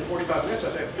solution in 45 minutes, I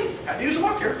say, had to use a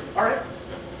mock here. All right,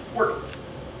 work.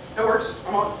 It works,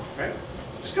 I'm on, right?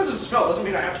 Just because it's a smell doesn't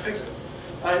mean I have to fix it.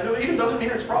 It even doesn't mean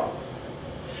it's a problem.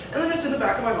 And then it's in the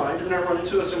back of my mind, and then I run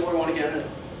into a similar one again, and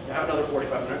I have another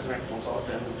 45 minutes, and I won't solve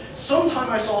it then. Sometime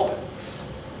I solve it.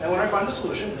 And when I find the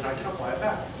solution, then I can apply it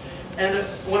back. And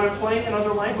when I'm playing in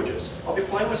other languages, I'll be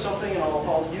playing with something, and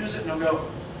I'll use it, and I'll go,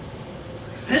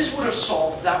 this would have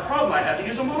solved that problem I had to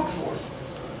use a mock for.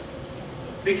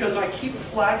 Because I keep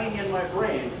flagging in my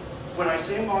brain, when I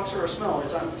say mocks are a smell,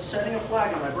 I'm setting a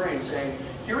flag in my brain saying,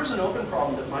 here is an open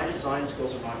problem that my design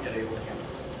skills are not yet able to handle.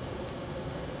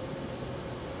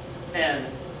 And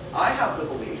I have the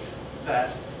belief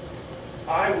that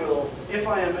I will, if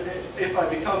I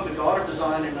become the god of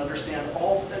design and understand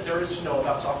all that there is to know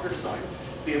about software design,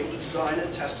 be able to design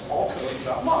and test all code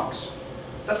without mocks.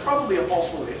 That's probably a false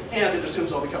belief, and it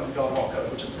assumes I'll become the god of all code,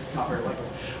 which is not very likely.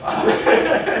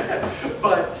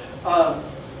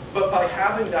 But by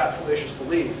having that fallacious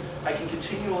belief, I can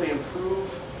continually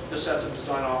improve the sets of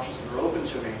design options that are open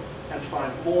to me and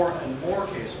find more and more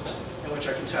cases in which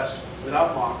I can test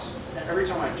without mocks. And every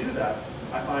time I do that,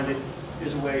 I find it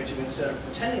is a way to, instead of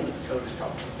pretending that the code is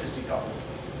decoupled,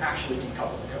 actually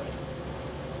decouple the code.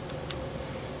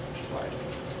 Which is why I do it.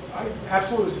 I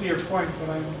absolutely see your point, but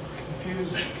I'm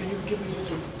confused. Can you give me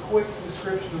just a quick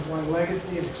description of why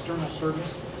legacy and external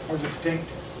service are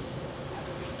distinct?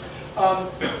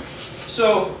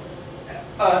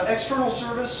 External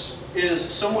service is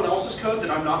someone else's code that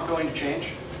I'm not going to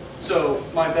change. So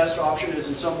my best option is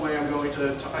in some way I'm going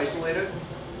to isolate it.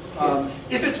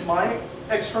 If it's my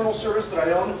external service that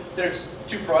I own, then it's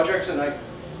 2 projects and I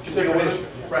can deal with it.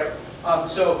 Right.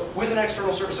 So with an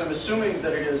external service, I'm assuming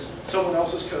that it is someone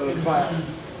else's code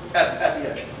at the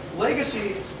edge.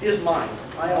 Legacy is mine.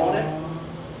 I own it.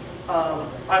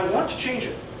 I want to change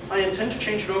it. I intend to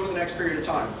change it over the next period of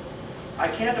time. I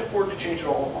can't afford to change it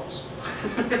all at once.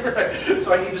 Right?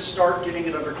 So I need to start getting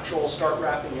it under control, start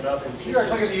wrapping it up in pieces. You're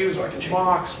actually going to use so I can change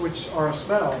mocks, which are a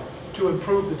smell, to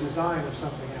improve the design of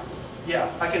something else.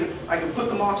 Yeah, I can put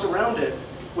the mocks around it,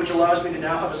 which allows me to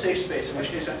now have a safe space, in which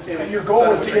case And your goal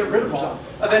is to get rid of all.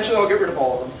 Eventually I'll get rid of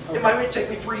all of them. Okay. It might take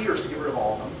me 3 years to get rid of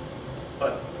all of them.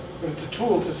 But it's a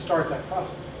tool to start that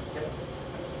process. Yep.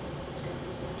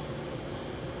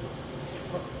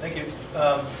 Thank you.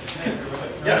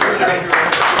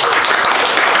 Yeah.